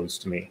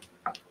proposed to me.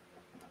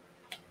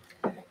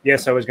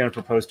 Yes, I was going to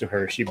propose to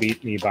her. She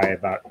beat me by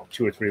about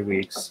 2 or 3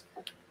 weeks.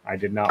 I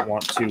did not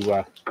want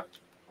to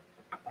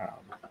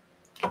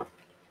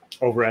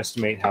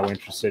overestimate how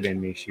interested in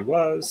me she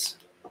was,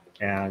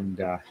 and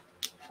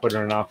put her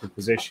in an awkward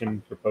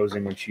position,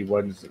 proposing when she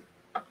wasn't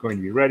going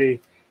to be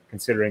ready,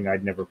 considering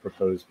I'd never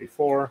proposed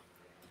before.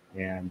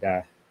 And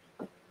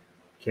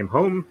came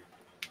home,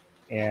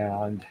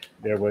 and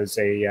there was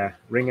a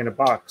ring in a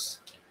box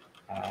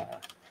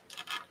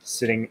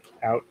sitting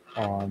out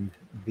on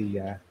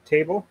the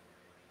table,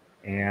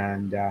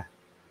 and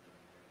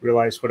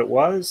realized what it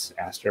was,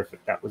 asked her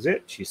if that was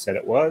it. She said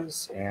it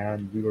was,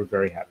 and we were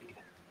very happy.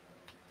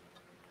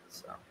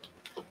 So,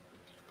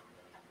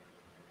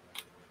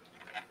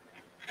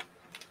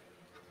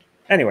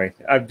 anyway,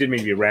 I didn't mean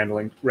to be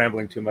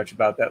rambling too much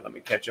about that. Let me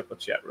catch up with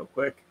chat real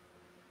quick.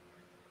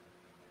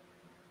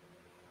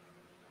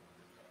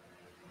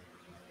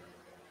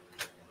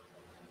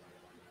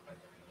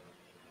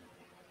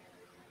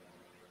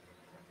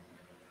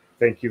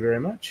 Thank you very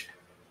much.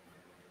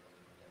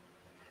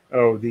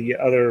 Oh, the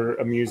other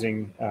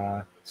amusing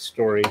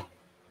story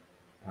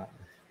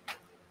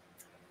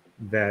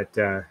that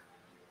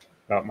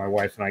about my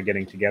wife and I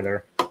getting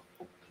together.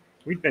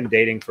 We'd been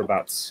dating for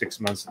about 6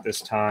 months at this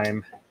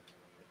time.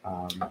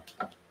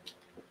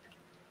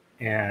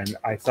 And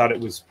I thought it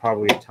was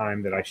probably a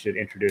time that I should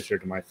introduce her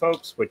to my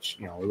folks, which,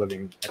 you know, were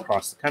living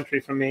across the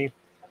country from me.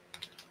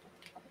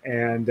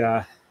 And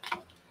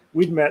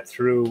we'd met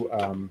through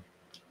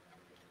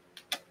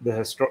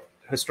the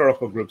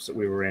historical groups that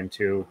we were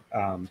into.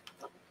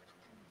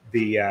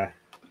 We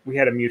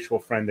had a mutual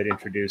friend that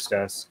introduced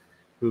us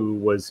who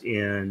was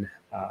in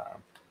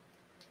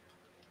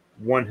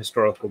one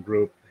historical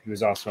group. He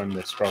was also in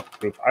the historical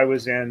group I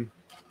was in,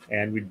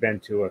 and we'd been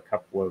to a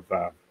couple of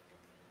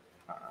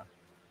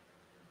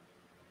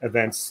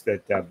events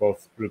that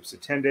both groups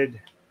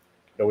attended,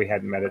 though we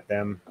hadn't met at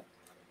them.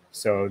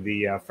 So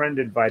the friend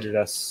invited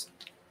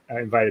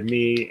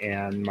me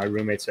and my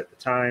roommates at the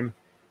time,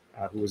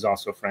 who was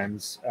also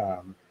friends,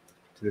 to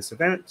this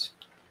event.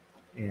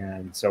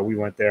 And so we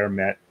went there,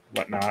 met,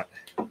 whatnot.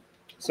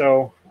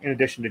 So in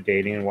addition to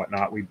dating and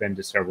whatnot, we've been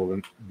to several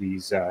of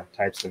these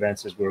types of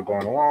events as we were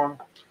going along.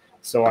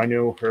 So I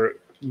knew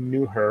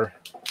her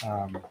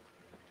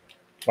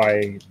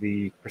by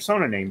the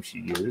persona name she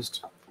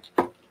used,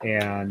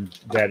 and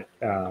that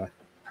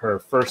her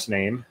first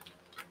name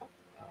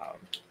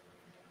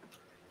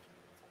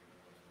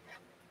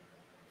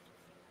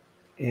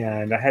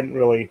and I hadn't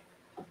really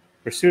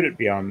pursued it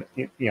beyond,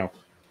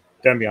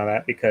 done beyond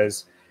that,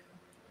 because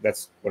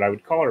that's what I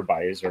would call her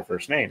by, is her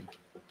first name.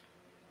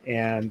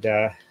 And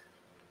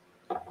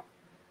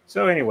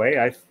so anyway,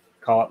 I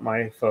call up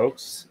my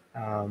folks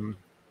and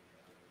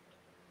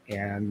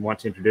want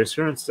to introduce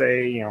her and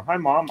say, hi,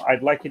 Mom,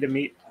 I'd like you to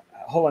meet.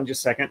 Hold on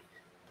just a second.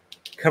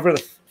 Cover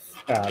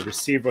the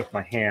receiver with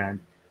my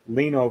hand,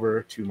 lean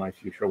over to my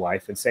future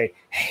wife and say,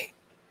 hey,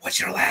 what's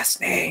your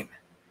last name?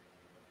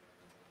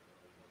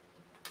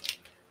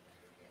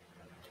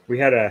 We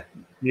had a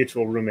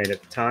mutual roommate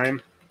at the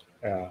time,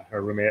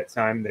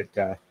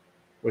 that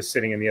was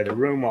sitting in the other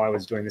room while I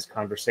was doing this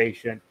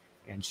conversation,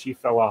 and she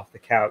fell off the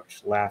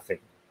couch laughing.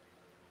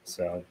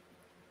 So,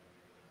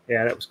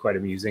 yeah, that was quite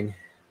amusing.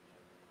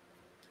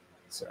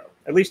 So,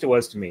 at least it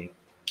was to me.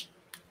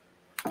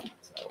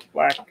 So,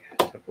 black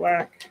to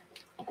black.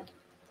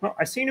 Well,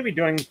 I seem to be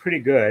doing pretty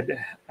good.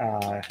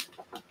 I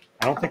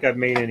don't think I've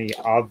made any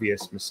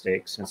obvious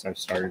mistakes since I've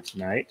started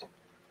tonight,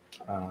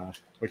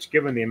 which,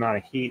 given the amount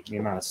of heat and the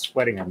amount of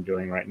sweating I'm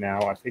doing right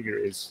now, I figure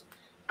is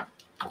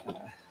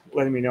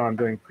letting me know I'm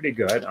doing pretty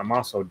good. I'm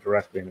also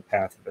directly in the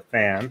path of the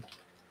fan.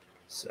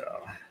 So,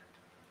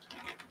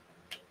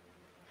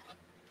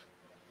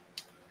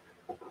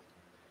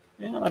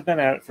 yeah, I've been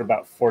at it for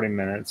about 40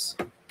 minutes.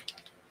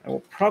 I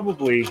will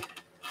probably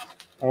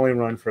only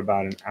run for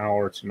about an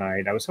hour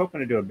tonight. I was hoping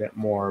to do a bit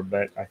more,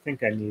 but I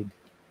think I need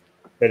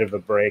a bit of a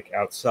break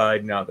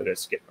outside now that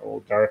it's getting a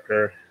little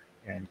darker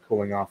and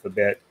cooling off a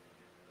bit,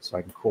 so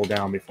I can cool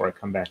down before I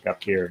come back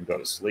up here and go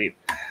to sleep.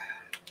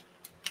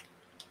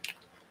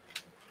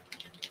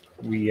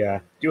 We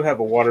do have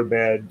a water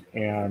bed,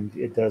 and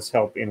it does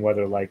help in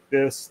weather like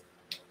this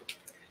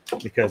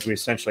because we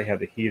essentially have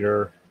the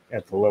heater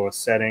at the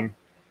lowest setting,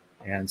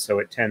 and so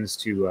it tends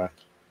to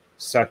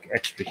suck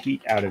extra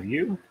heat out of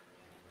you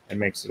and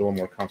makes it a little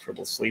more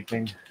comfortable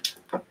sleeping.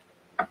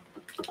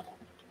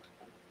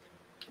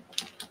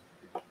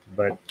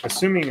 But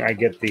assuming I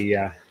get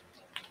the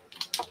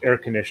air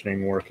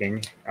conditioning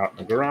working out in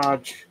the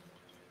garage,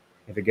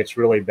 if it gets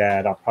really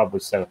bad, I'll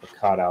probably set up a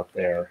cot out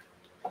there,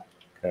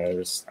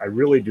 because I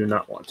really do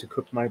not want to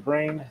cook my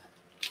brain,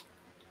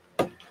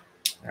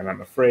 and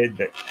I'm afraid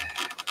that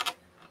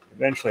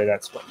eventually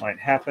that's what might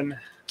happen,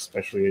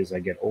 especially as I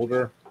get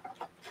older.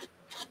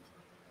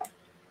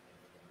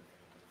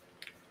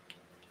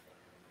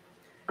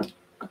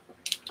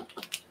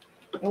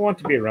 I want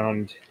to be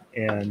around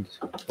and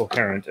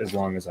coherent as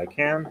long as I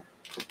can,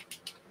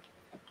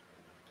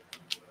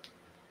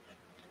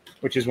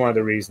 which is one of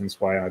the reasons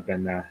why I've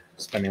been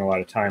spending a lot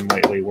of time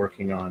lately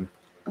working on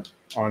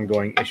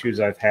ongoing issues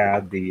I've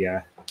had,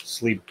 the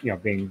sleep,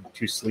 being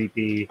too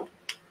sleepy,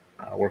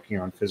 working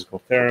on physical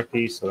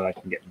therapy so that I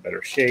can get in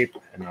better shape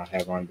and not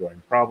have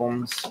ongoing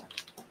problems.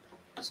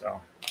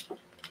 So,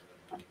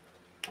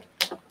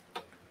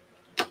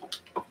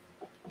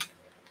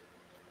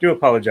 do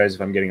apologize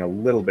if I'm getting a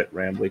little bit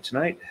rambly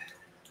tonight.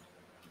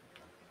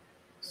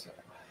 So,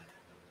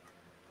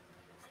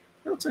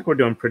 it looks like we're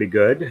doing pretty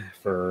good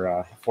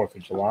for 4th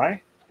of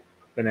July.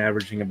 Been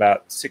averaging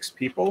about 6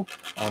 people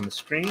on the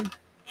screen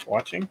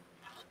watching,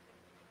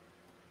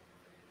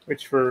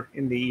 which for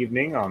in the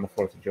evening on the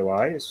 4th of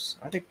July is,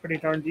 I think, pretty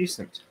darn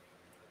decent.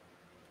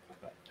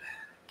 But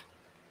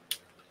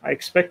I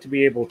expect to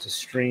be able to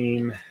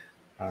stream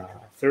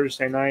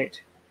Thursday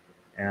night,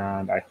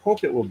 and I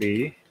hope it will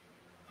be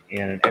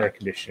in an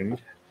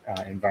air-conditioned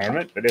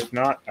environment, but if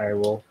not, I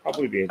will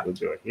probably be able to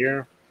do it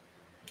here.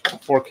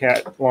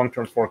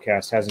 Long-term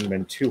forecast hasn't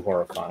been too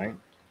horrifying.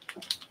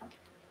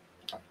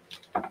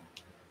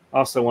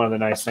 Also, one of the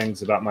nice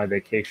things about my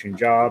vacation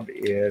job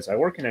is I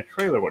work in a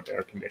trailer with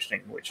air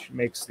conditioning, which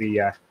makes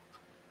the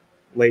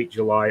late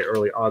July,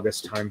 early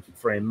August time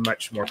frame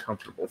much more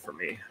comfortable for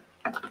me.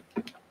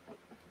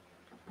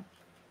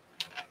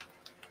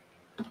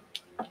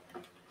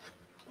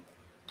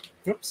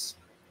 Oops.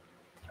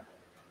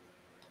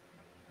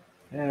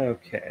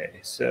 Okay,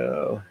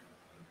 so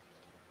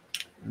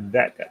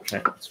that got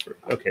transferred.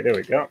 Okay, there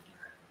we go.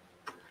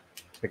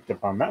 Picked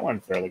up on that one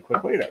fairly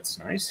quickly. That's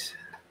nice.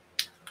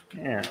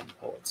 And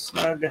pull it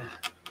snug. There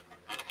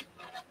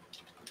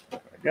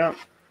we go.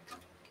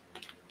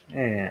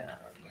 And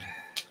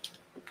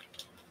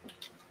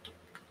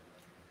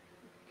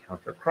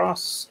counter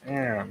cross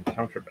and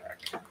counter back.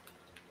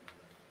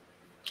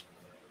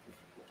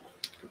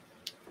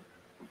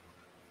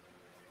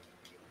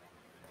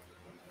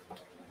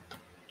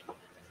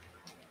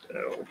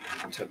 So,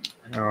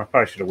 I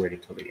probably should have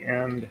waited till the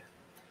end,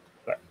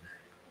 but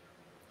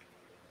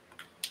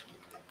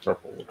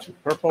purple to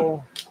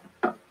purple,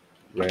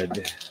 red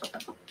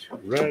to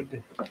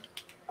red,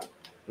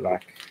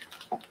 black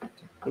to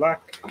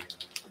black,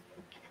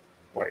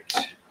 white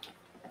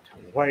to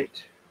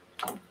white,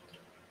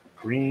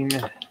 green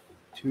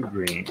to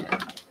green.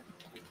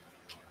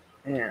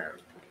 And there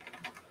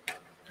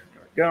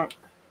we go.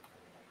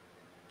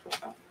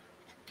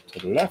 To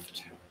the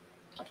left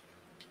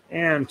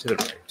and to the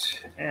right.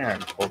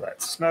 And pull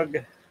that snug.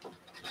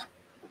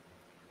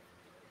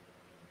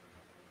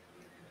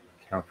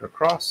 Counter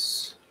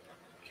cross,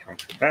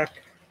 counter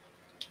back,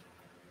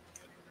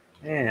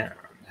 and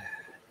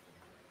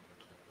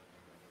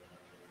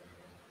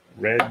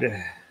red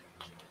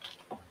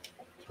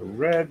to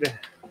red.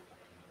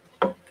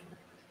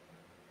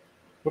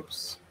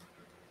 Whoops,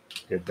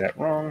 did that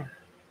wrong.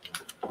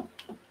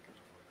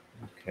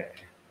 Okay,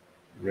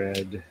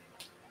 red to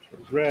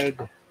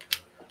red,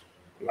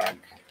 black,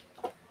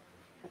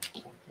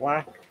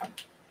 black,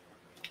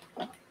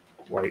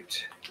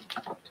 white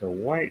to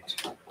white,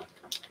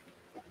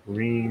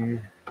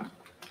 green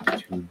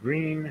to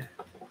green,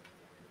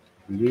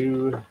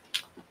 blue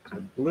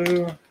to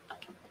blue,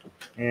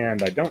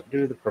 and I don't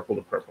do the purple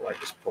to purple. I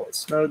just pull it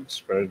snug,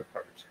 spread it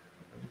apart.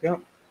 There we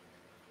go.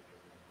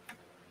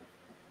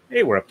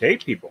 Hey, we're up to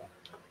 8 people,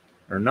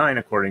 or 9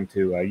 according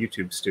to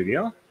YouTube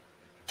Studio.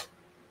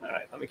 All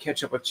right, let me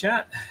catch up with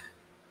chat.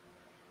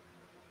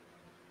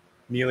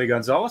 Neely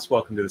Gonzalez,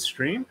 welcome to the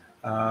stream.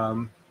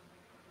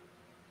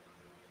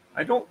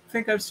 I don't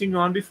think I've seen you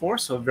on before,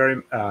 so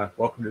very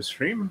welcome to the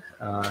stream.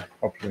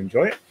 Hope you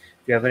enjoy it.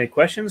 If you have any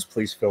questions,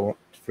 please feel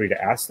free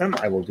to ask them.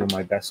 I will do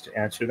my best to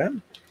answer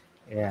them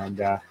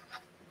and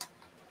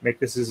make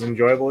this as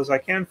enjoyable as I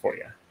can for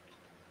you.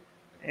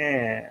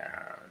 And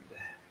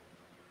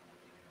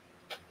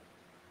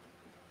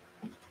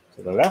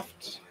to the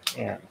left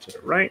and to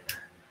the right.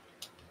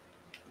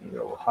 A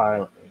little high.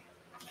 Let me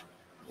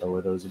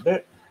lower those a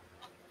bit.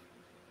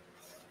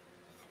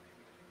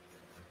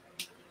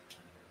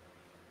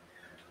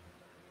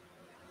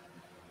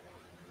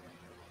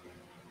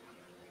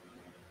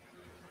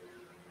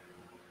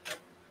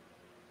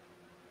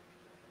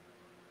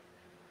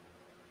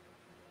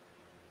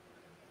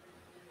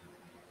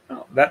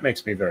 Oh, that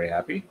makes me very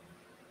happy.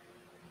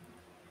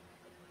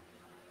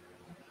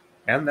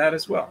 And that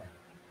as well.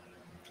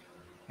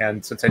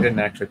 And since I didn't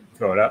actually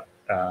throw it up,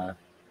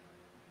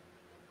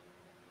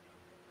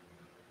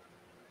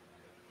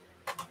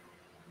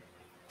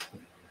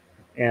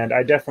 and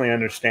I definitely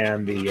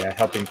understand the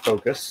helping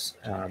focus.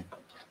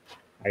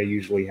 I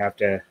usually have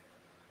to,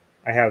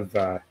 I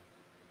have,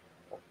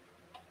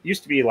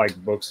 used to be like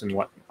books and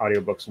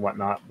audiobooks and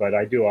whatnot, but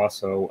I do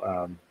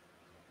also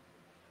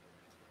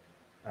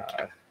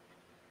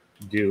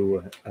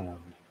do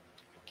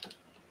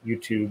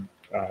YouTube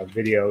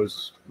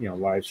videos,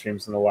 live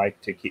streams and the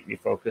like to keep me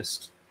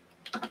focused.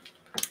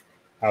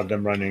 Have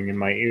them running in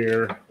my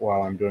ear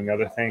while I'm doing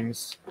other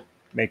things.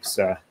 Makes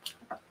it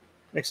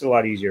a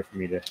lot easier for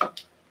me to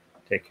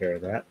take care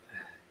of that.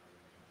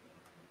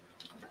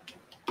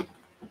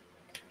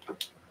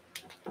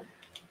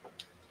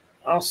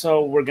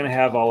 Also, we're going to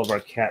have all of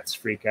our cats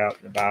freak out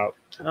in about,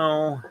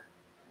 let's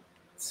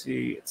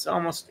see, it's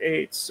almost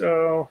 8,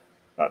 so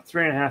about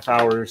 3.5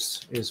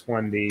 hours is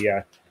when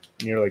the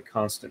nearly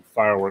constant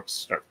fireworks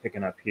start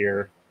picking up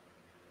here.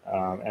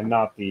 And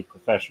not the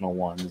professional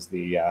ones,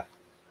 the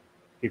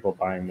people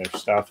buying their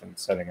stuff and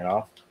setting it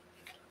off.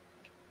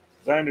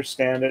 As I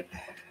understand it,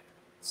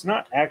 it's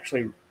not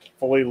actually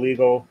fully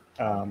legal,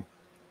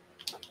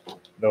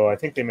 though I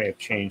think they may have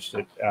changed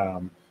it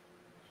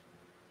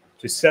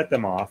to set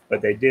them off,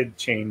 but they did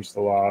change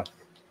the law,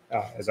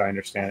 as I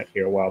understand it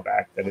here a while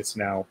back, that it's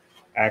now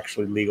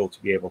actually legal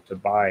to be able to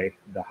buy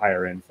the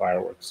higher-end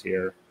fireworks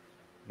here.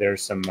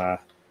 There's some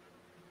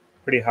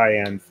pretty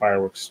high-end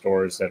fireworks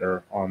stores that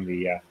are on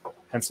the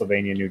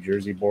Pennsylvania-New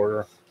Jersey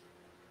border.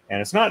 And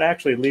it's not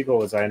actually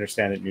legal, as I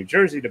understand it, in New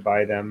Jersey to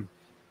buy them,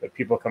 but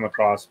people come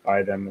across,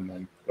 buy them, and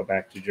then go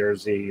back to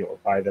Jersey or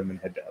buy them and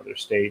head to other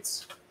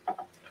states.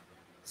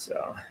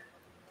 So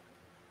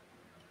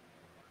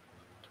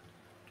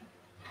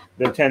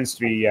there tends to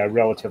be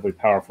relatively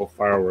powerful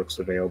fireworks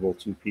available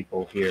to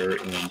people here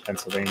in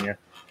Pennsylvania,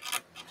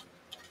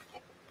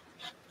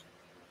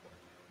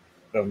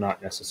 though not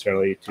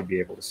necessarily to be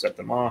able to set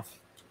them off.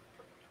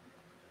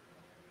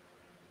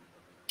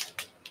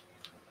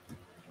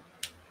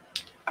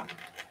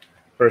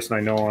 Person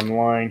I know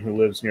online who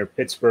lives near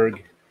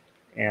Pittsburgh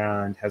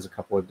and has a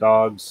couple of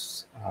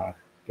dogs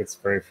gets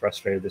very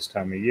frustrated this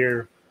time of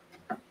year.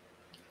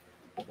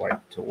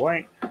 White to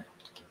white,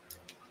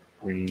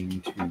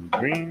 green to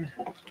green,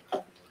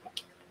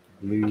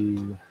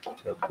 blue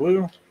to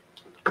blue,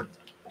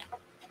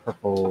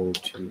 purple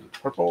to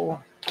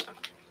purple,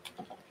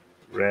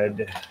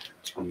 red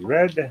to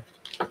red,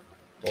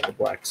 pull the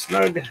black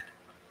snug,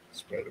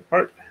 spread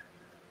apart.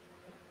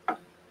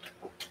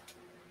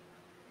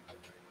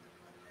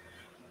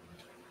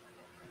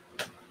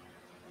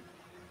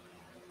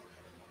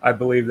 I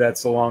believe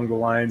that's along the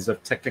lines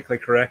of technically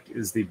correct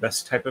is the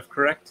best type of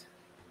correct.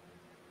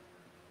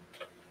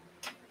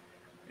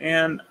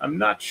 And I'm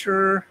not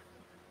sure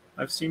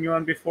I've seen you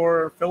on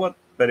before, Philip,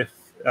 but if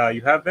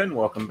you have been,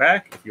 welcome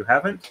back. If you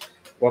haven't,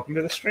 welcome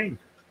to the stream.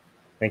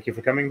 Thank you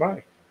for coming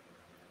by.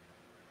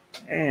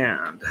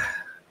 And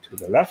to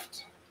the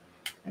left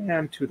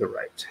and to the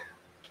right.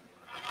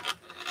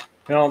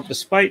 Now,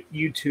 despite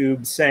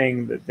YouTube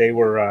saying that they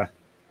were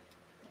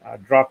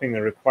dropping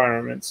the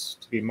requirements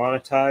to be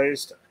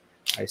monetized,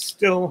 I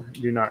still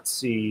do not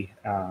see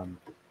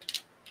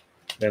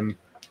them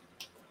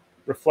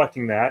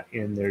reflecting that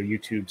in their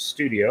YouTube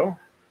studio.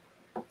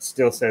 It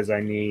still says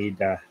I need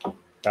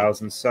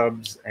 1,000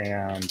 subs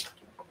and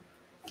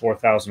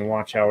 4,000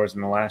 watch hours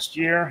in the last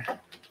year.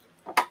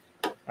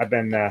 I've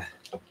been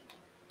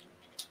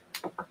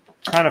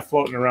kind of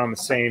floating around the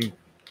same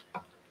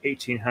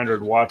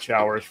 1,800 watch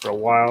hours for a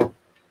while.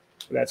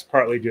 That's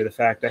partly due to the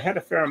fact I had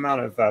a fair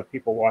amount of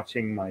people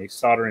watching my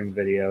soldering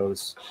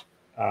videos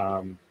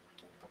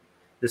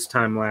this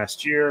time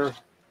last year.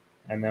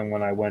 And then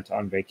when I went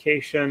on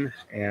vacation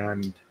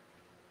and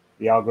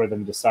the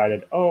algorithm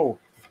decided, oh,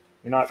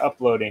 you're not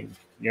uploading,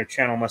 your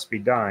channel must be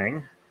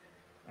dying,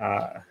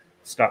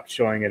 stopped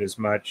showing it as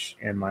much,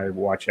 and my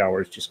watch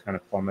hours just kind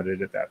of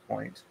plummeted at that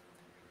point.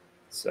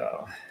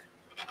 So,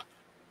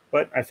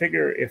 but I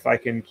figure if I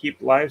can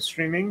keep live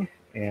streaming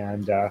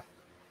and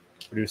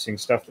producing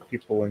stuff that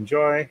people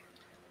enjoy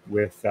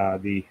with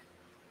the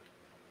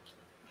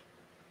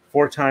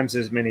 4 times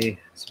as many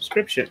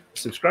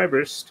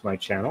subscribers to my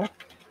channel,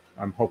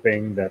 I'm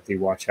hoping that the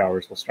watch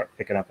hours will start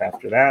picking up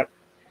after that,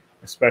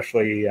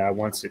 especially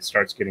once it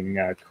starts getting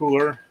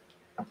cooler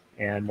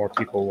and more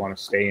people want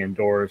to stay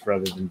indoors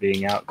rather than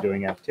being out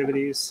doing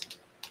activities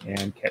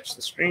and catch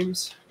the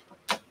streams.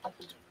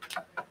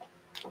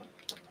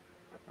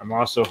 I'm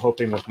also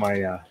hoping with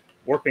my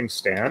warping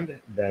stand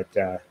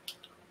that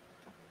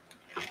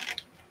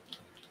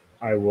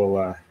I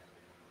will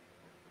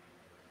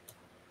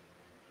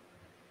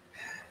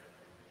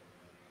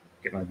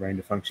get my brain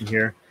to function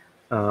here.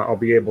 I'll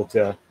be able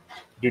to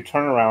do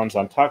turnarounds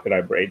on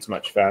takadai braids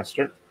much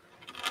faster.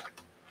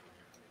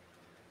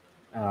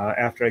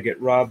 After I get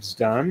Rob's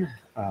done,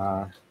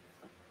 the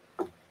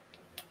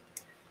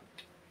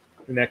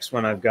next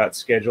one I've got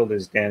scheduled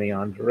is Danny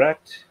on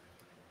Direct.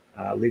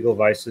 Legal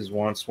Vices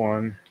wants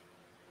one.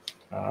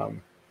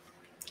 I've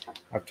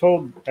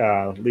told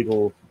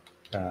Legal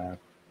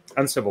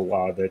Uncivil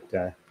Law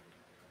that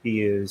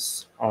he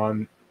is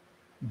on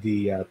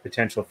the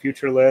potential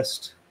future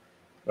list,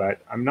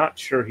 but I'm not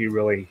sure he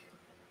really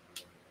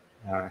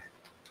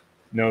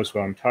knows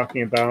what I'm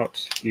talking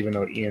about, even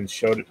though Ian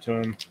showed it to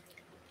him.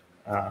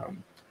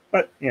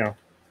 But, you know,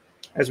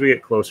 as we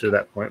get closer to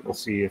that point, we'll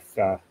see if,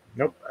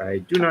 nope, I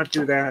do not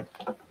do that.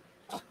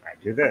 I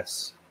do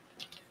this.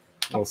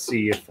 We'll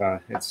see if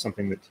it's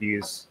something that he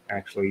is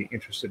actually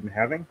interested in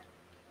having.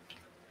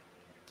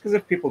 Because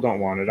if people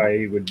don't want it,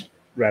 I would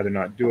rather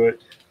not do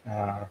it.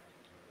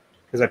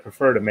 Because I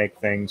prefer to make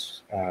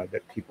things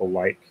that people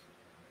like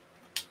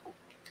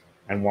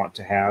and want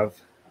to have.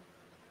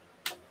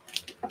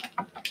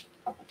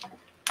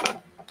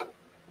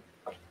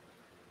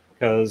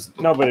 Because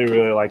nobody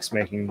really likes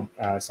making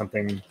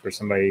something for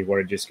somebody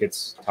where it just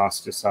gets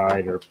tossed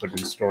aside or put in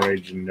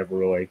storage and never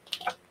really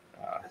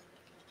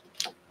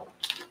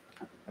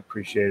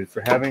appreciated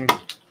for having.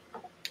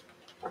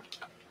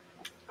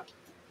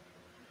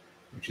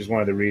 Which is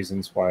one of the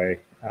reasons why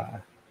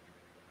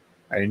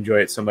I enjoy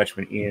it so much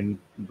when Ian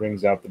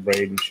brings out the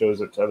braid and shows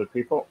it to other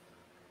people.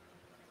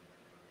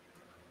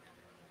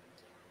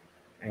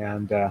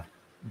 And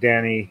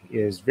Danny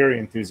is very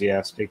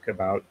enthusiastic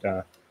about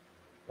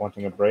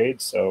wanting a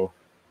braid, so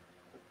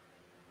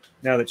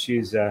now that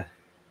she's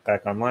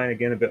back online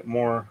again a bit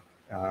more,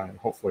 and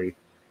hopefully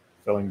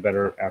feeling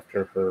better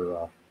after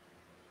her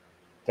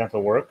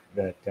dental work,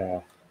 that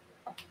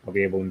I'll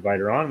be able to invite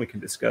her on. We can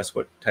discuss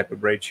what type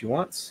of braid she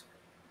wants.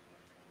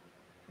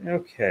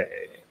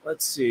 Okay,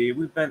 let's see.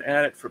 We've been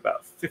at it for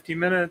about 50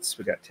 minutes.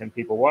 We got 10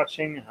 people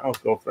watching. I'll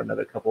go for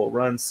another couple of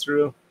runs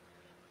through.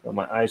 Well,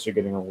 my eyes are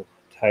getting a little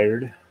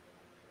tired.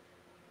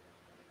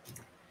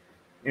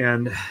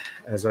 And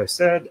as I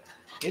said,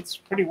 it's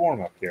pretty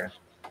warm up here.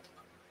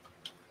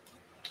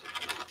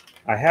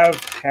 I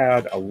have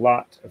had a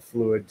lot of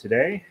fluid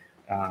today,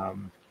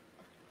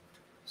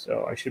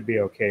 so I should be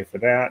okay for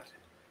that.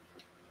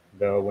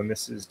 Though when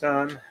this is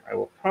done, I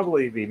will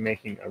probably be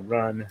making a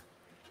run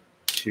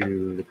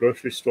to the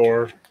grocery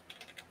store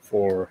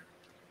for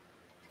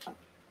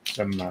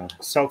some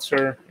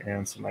seltzer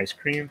and some ice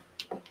cream.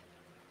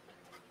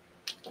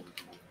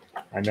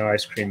 I know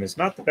ice cream is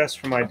not the best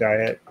for my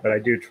diet, but I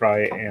do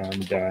try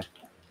and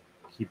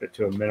keep it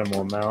to a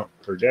minimal amount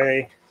per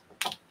day.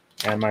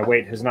 And my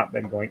weight has not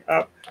been going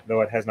up,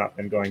 though it has not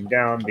been going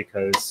down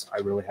because I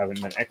really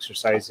haven't been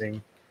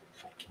exercising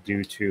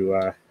due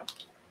to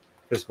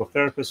physical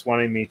therapists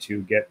wanting me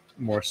to get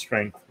more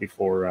strength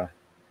before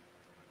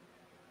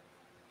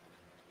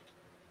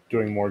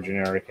doing more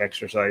generic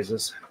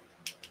exercises.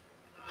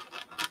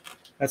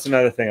 That's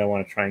another thing I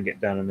want to try and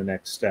get done in the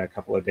next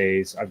couple of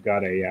days. I've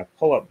got a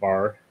pull-up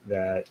bar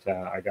that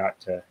I got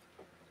to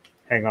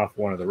hang off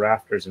one of the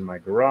rafters in my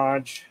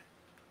garage.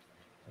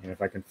 And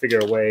if I can figure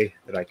a way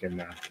that I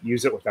can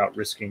use it without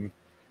risking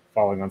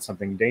falling on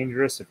something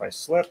dangerous if I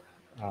slip,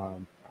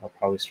 I'll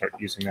probably start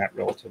using that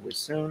relatively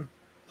soon.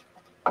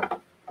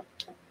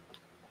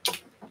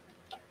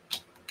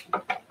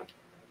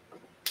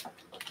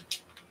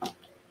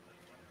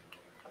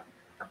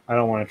 I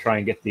don't want to try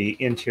and get the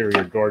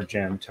interior door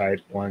jamb type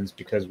ones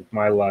because with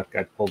my luck,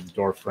 I pulled the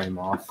door frame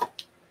off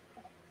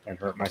and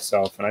hurt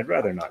myself, and I'd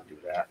rather not do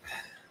that.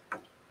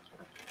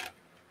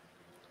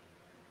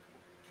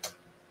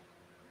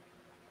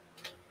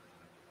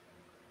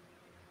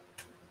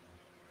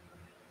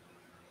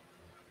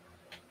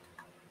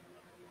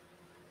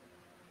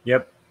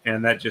 Yep,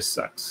 and that just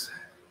sucks.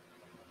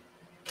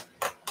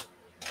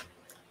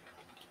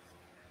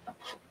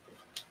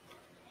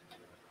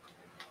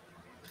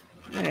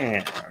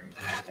 And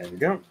there we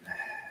go.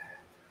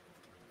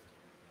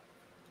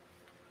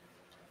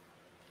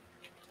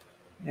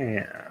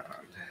 And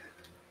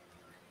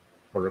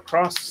quarter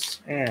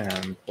across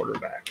and quarter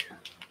back.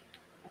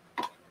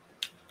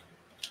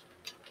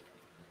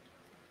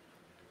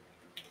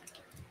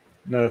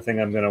 Another thing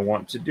I'm going to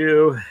want to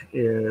do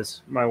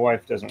is my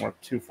wife doesn't work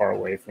too far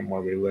away from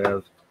where we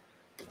live,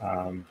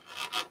 and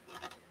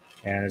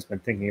has been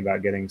thinking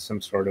about getting some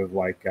sort of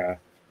like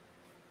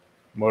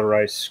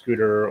motorized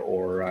scooter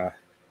or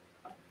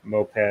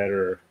moped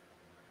or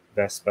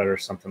Vespa or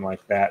something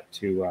like that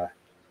to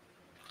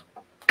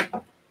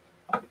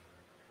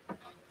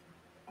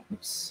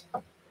oops.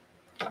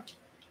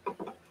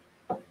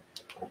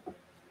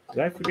 Did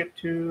I forget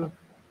to?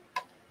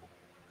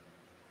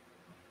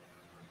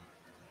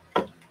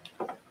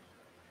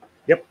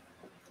 Yep,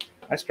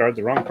 I started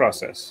the wrong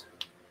process.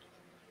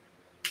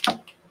 There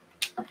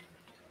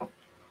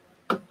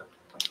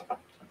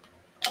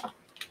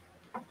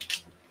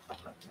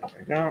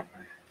we go.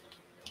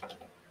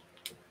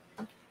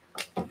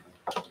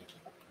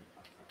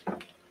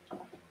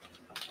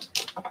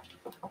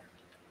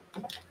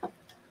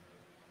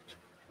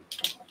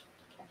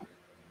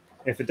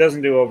 If it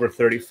doesn't do over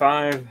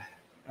 35,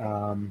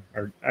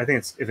 or I think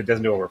it's if it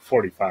doesn't do over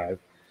 45,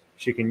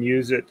 she can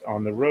use it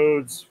on the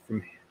roads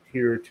from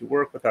here to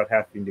work without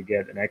having to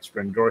get an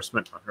extra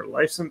endorsement on her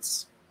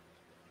license,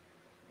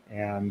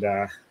 and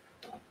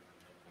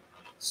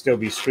still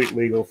be street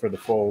legal for the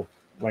full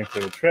length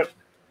of the trip.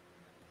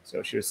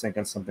 So she was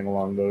thinking something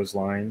along those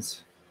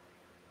lines.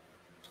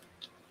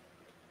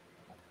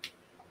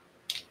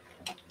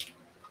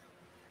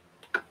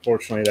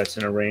 Fortunately, that's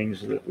in a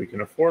range that we can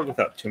afford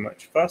without too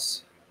much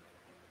fuss.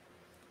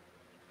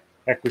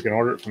 Heck, we can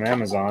order it from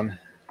Amazon.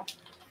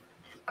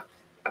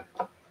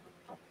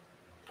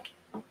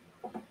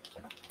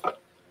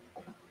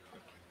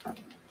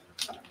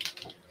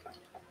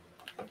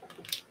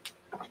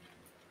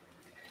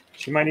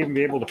 She might even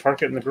be able to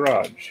park it in the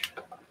garage.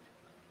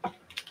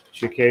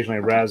 She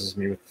occasionally razzes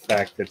me with the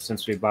fact that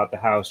since we bought the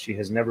house, she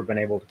has never been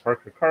able to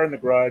park her car in the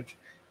garage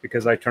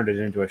because I turned it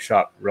into a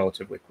shop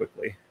relatively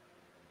quickly.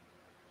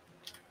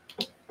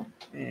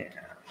 And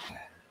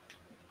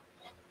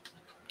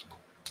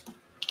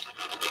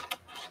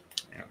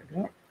there we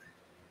go.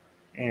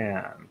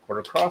 And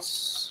quarter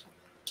across,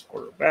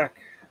 quarter back.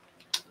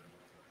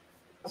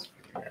 Let's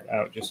figure that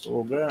out just a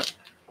little bit.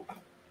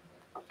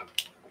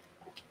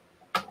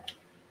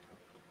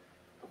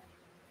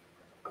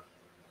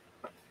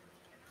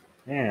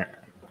 And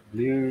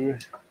blue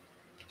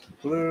to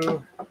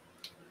blue,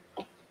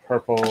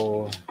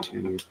 purple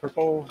to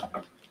purple,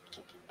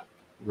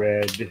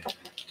 red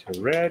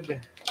to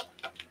red,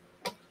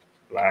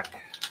 black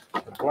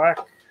to black,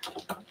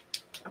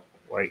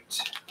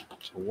 white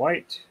to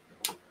white,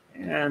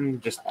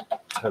 and just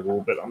tug a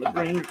little bit on the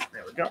green.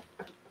 There we go.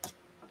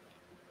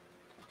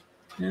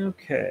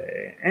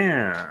 Okay,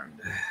 and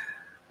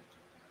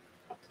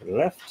to the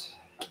left,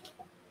 to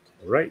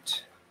the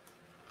right,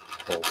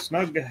 pull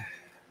snug,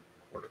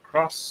 quarter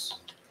across,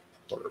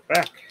 quarter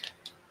back,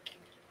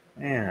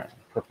 and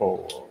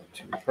purple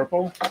to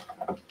purple,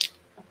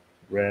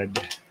 red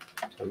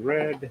to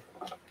red,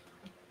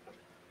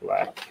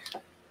 black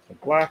to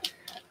black,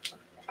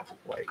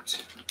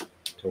 white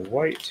to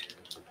white,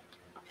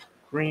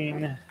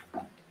 green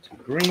to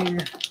green,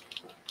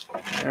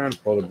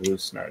 and pull the blue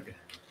snug.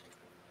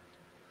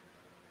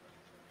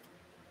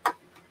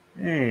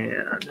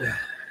 And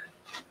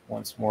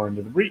once more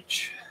into the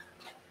breech.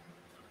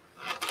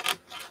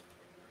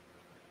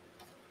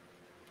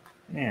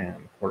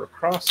 And quarter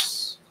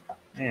across,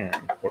 and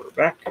quarter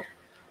back.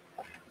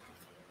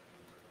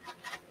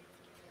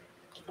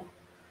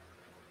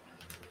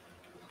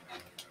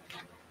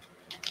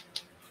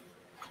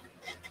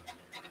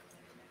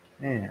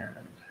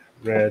 And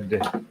red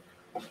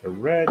to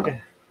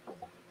red,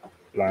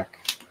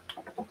 black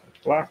to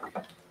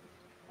black,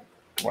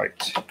 white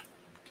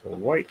to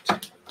white,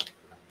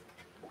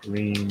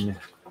 green to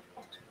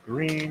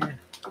green,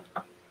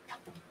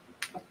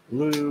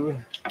 blue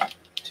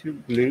to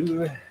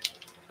blue,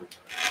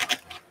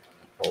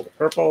 pull the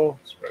purple,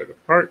 spread it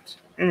apart,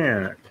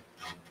 and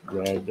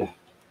red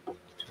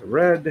to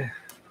red,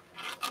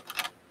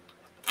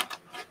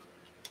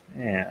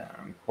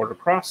 and quarter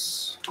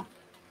across,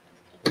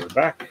 quarter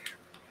back,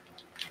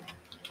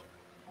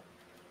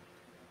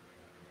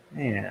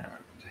 and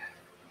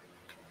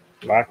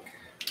black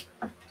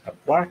to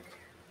black,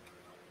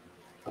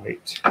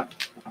 white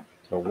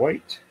to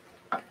white,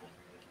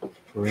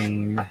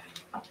 green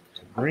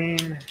to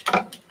green,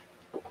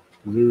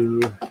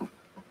 blue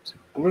to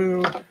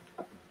blue,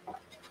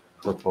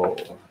 purple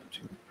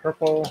to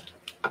purple,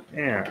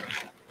 and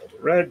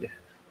red,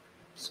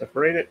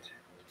 separate it,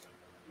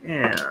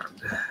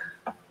 and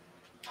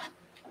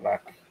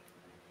black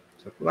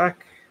to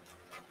black,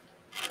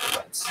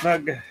 that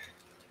snug,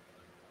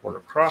 quarter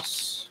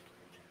across,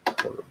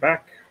 quarter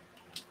back,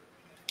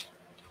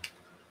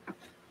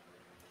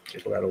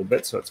 jiggle that a little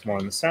bit so it's more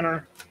in the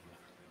center,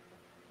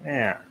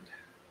 and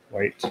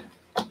white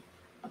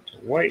to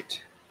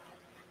white,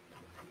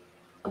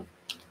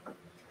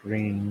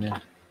 green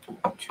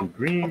to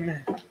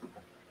green,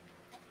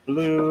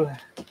 blue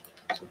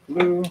to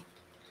blue.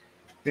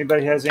 If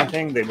anybody has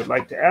anything they would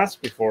like to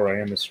ask before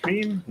I end the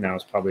stream, now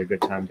is probably a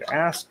good time to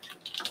ask.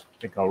 I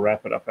think I'll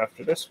wrap it up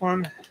after this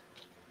one,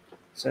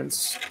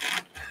 since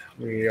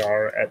we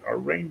are at our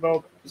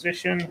rainbow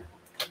position.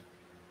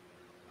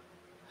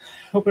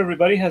 Hope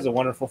everybody has a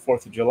wonderful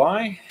 4th of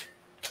July.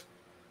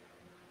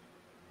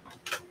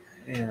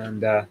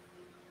 And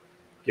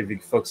give you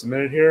folks a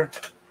minute here.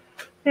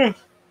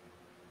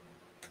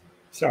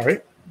 Sorry,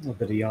 a little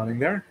bit of yawning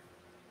there.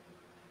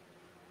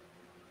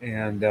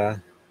 And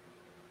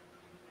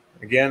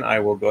again, I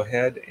will go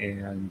ahead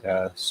and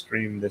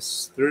stream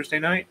this Thursday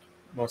night,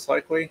 most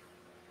likely,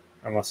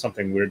 unless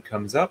something weird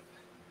comes up.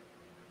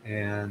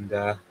 And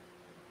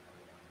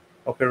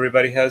hope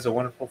everybody has a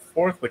wonderful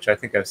 4th, which I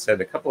think I've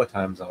said a couple of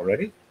times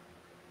already.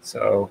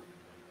 So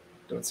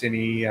don't see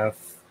any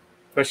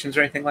questions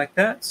or anything like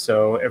that.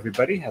 So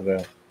everybody have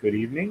a good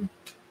evening,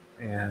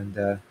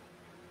 and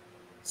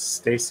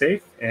stay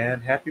safe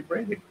and happy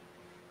braiding.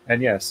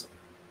 And yes,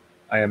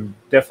 I am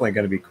definitely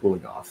going to be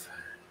cooling off.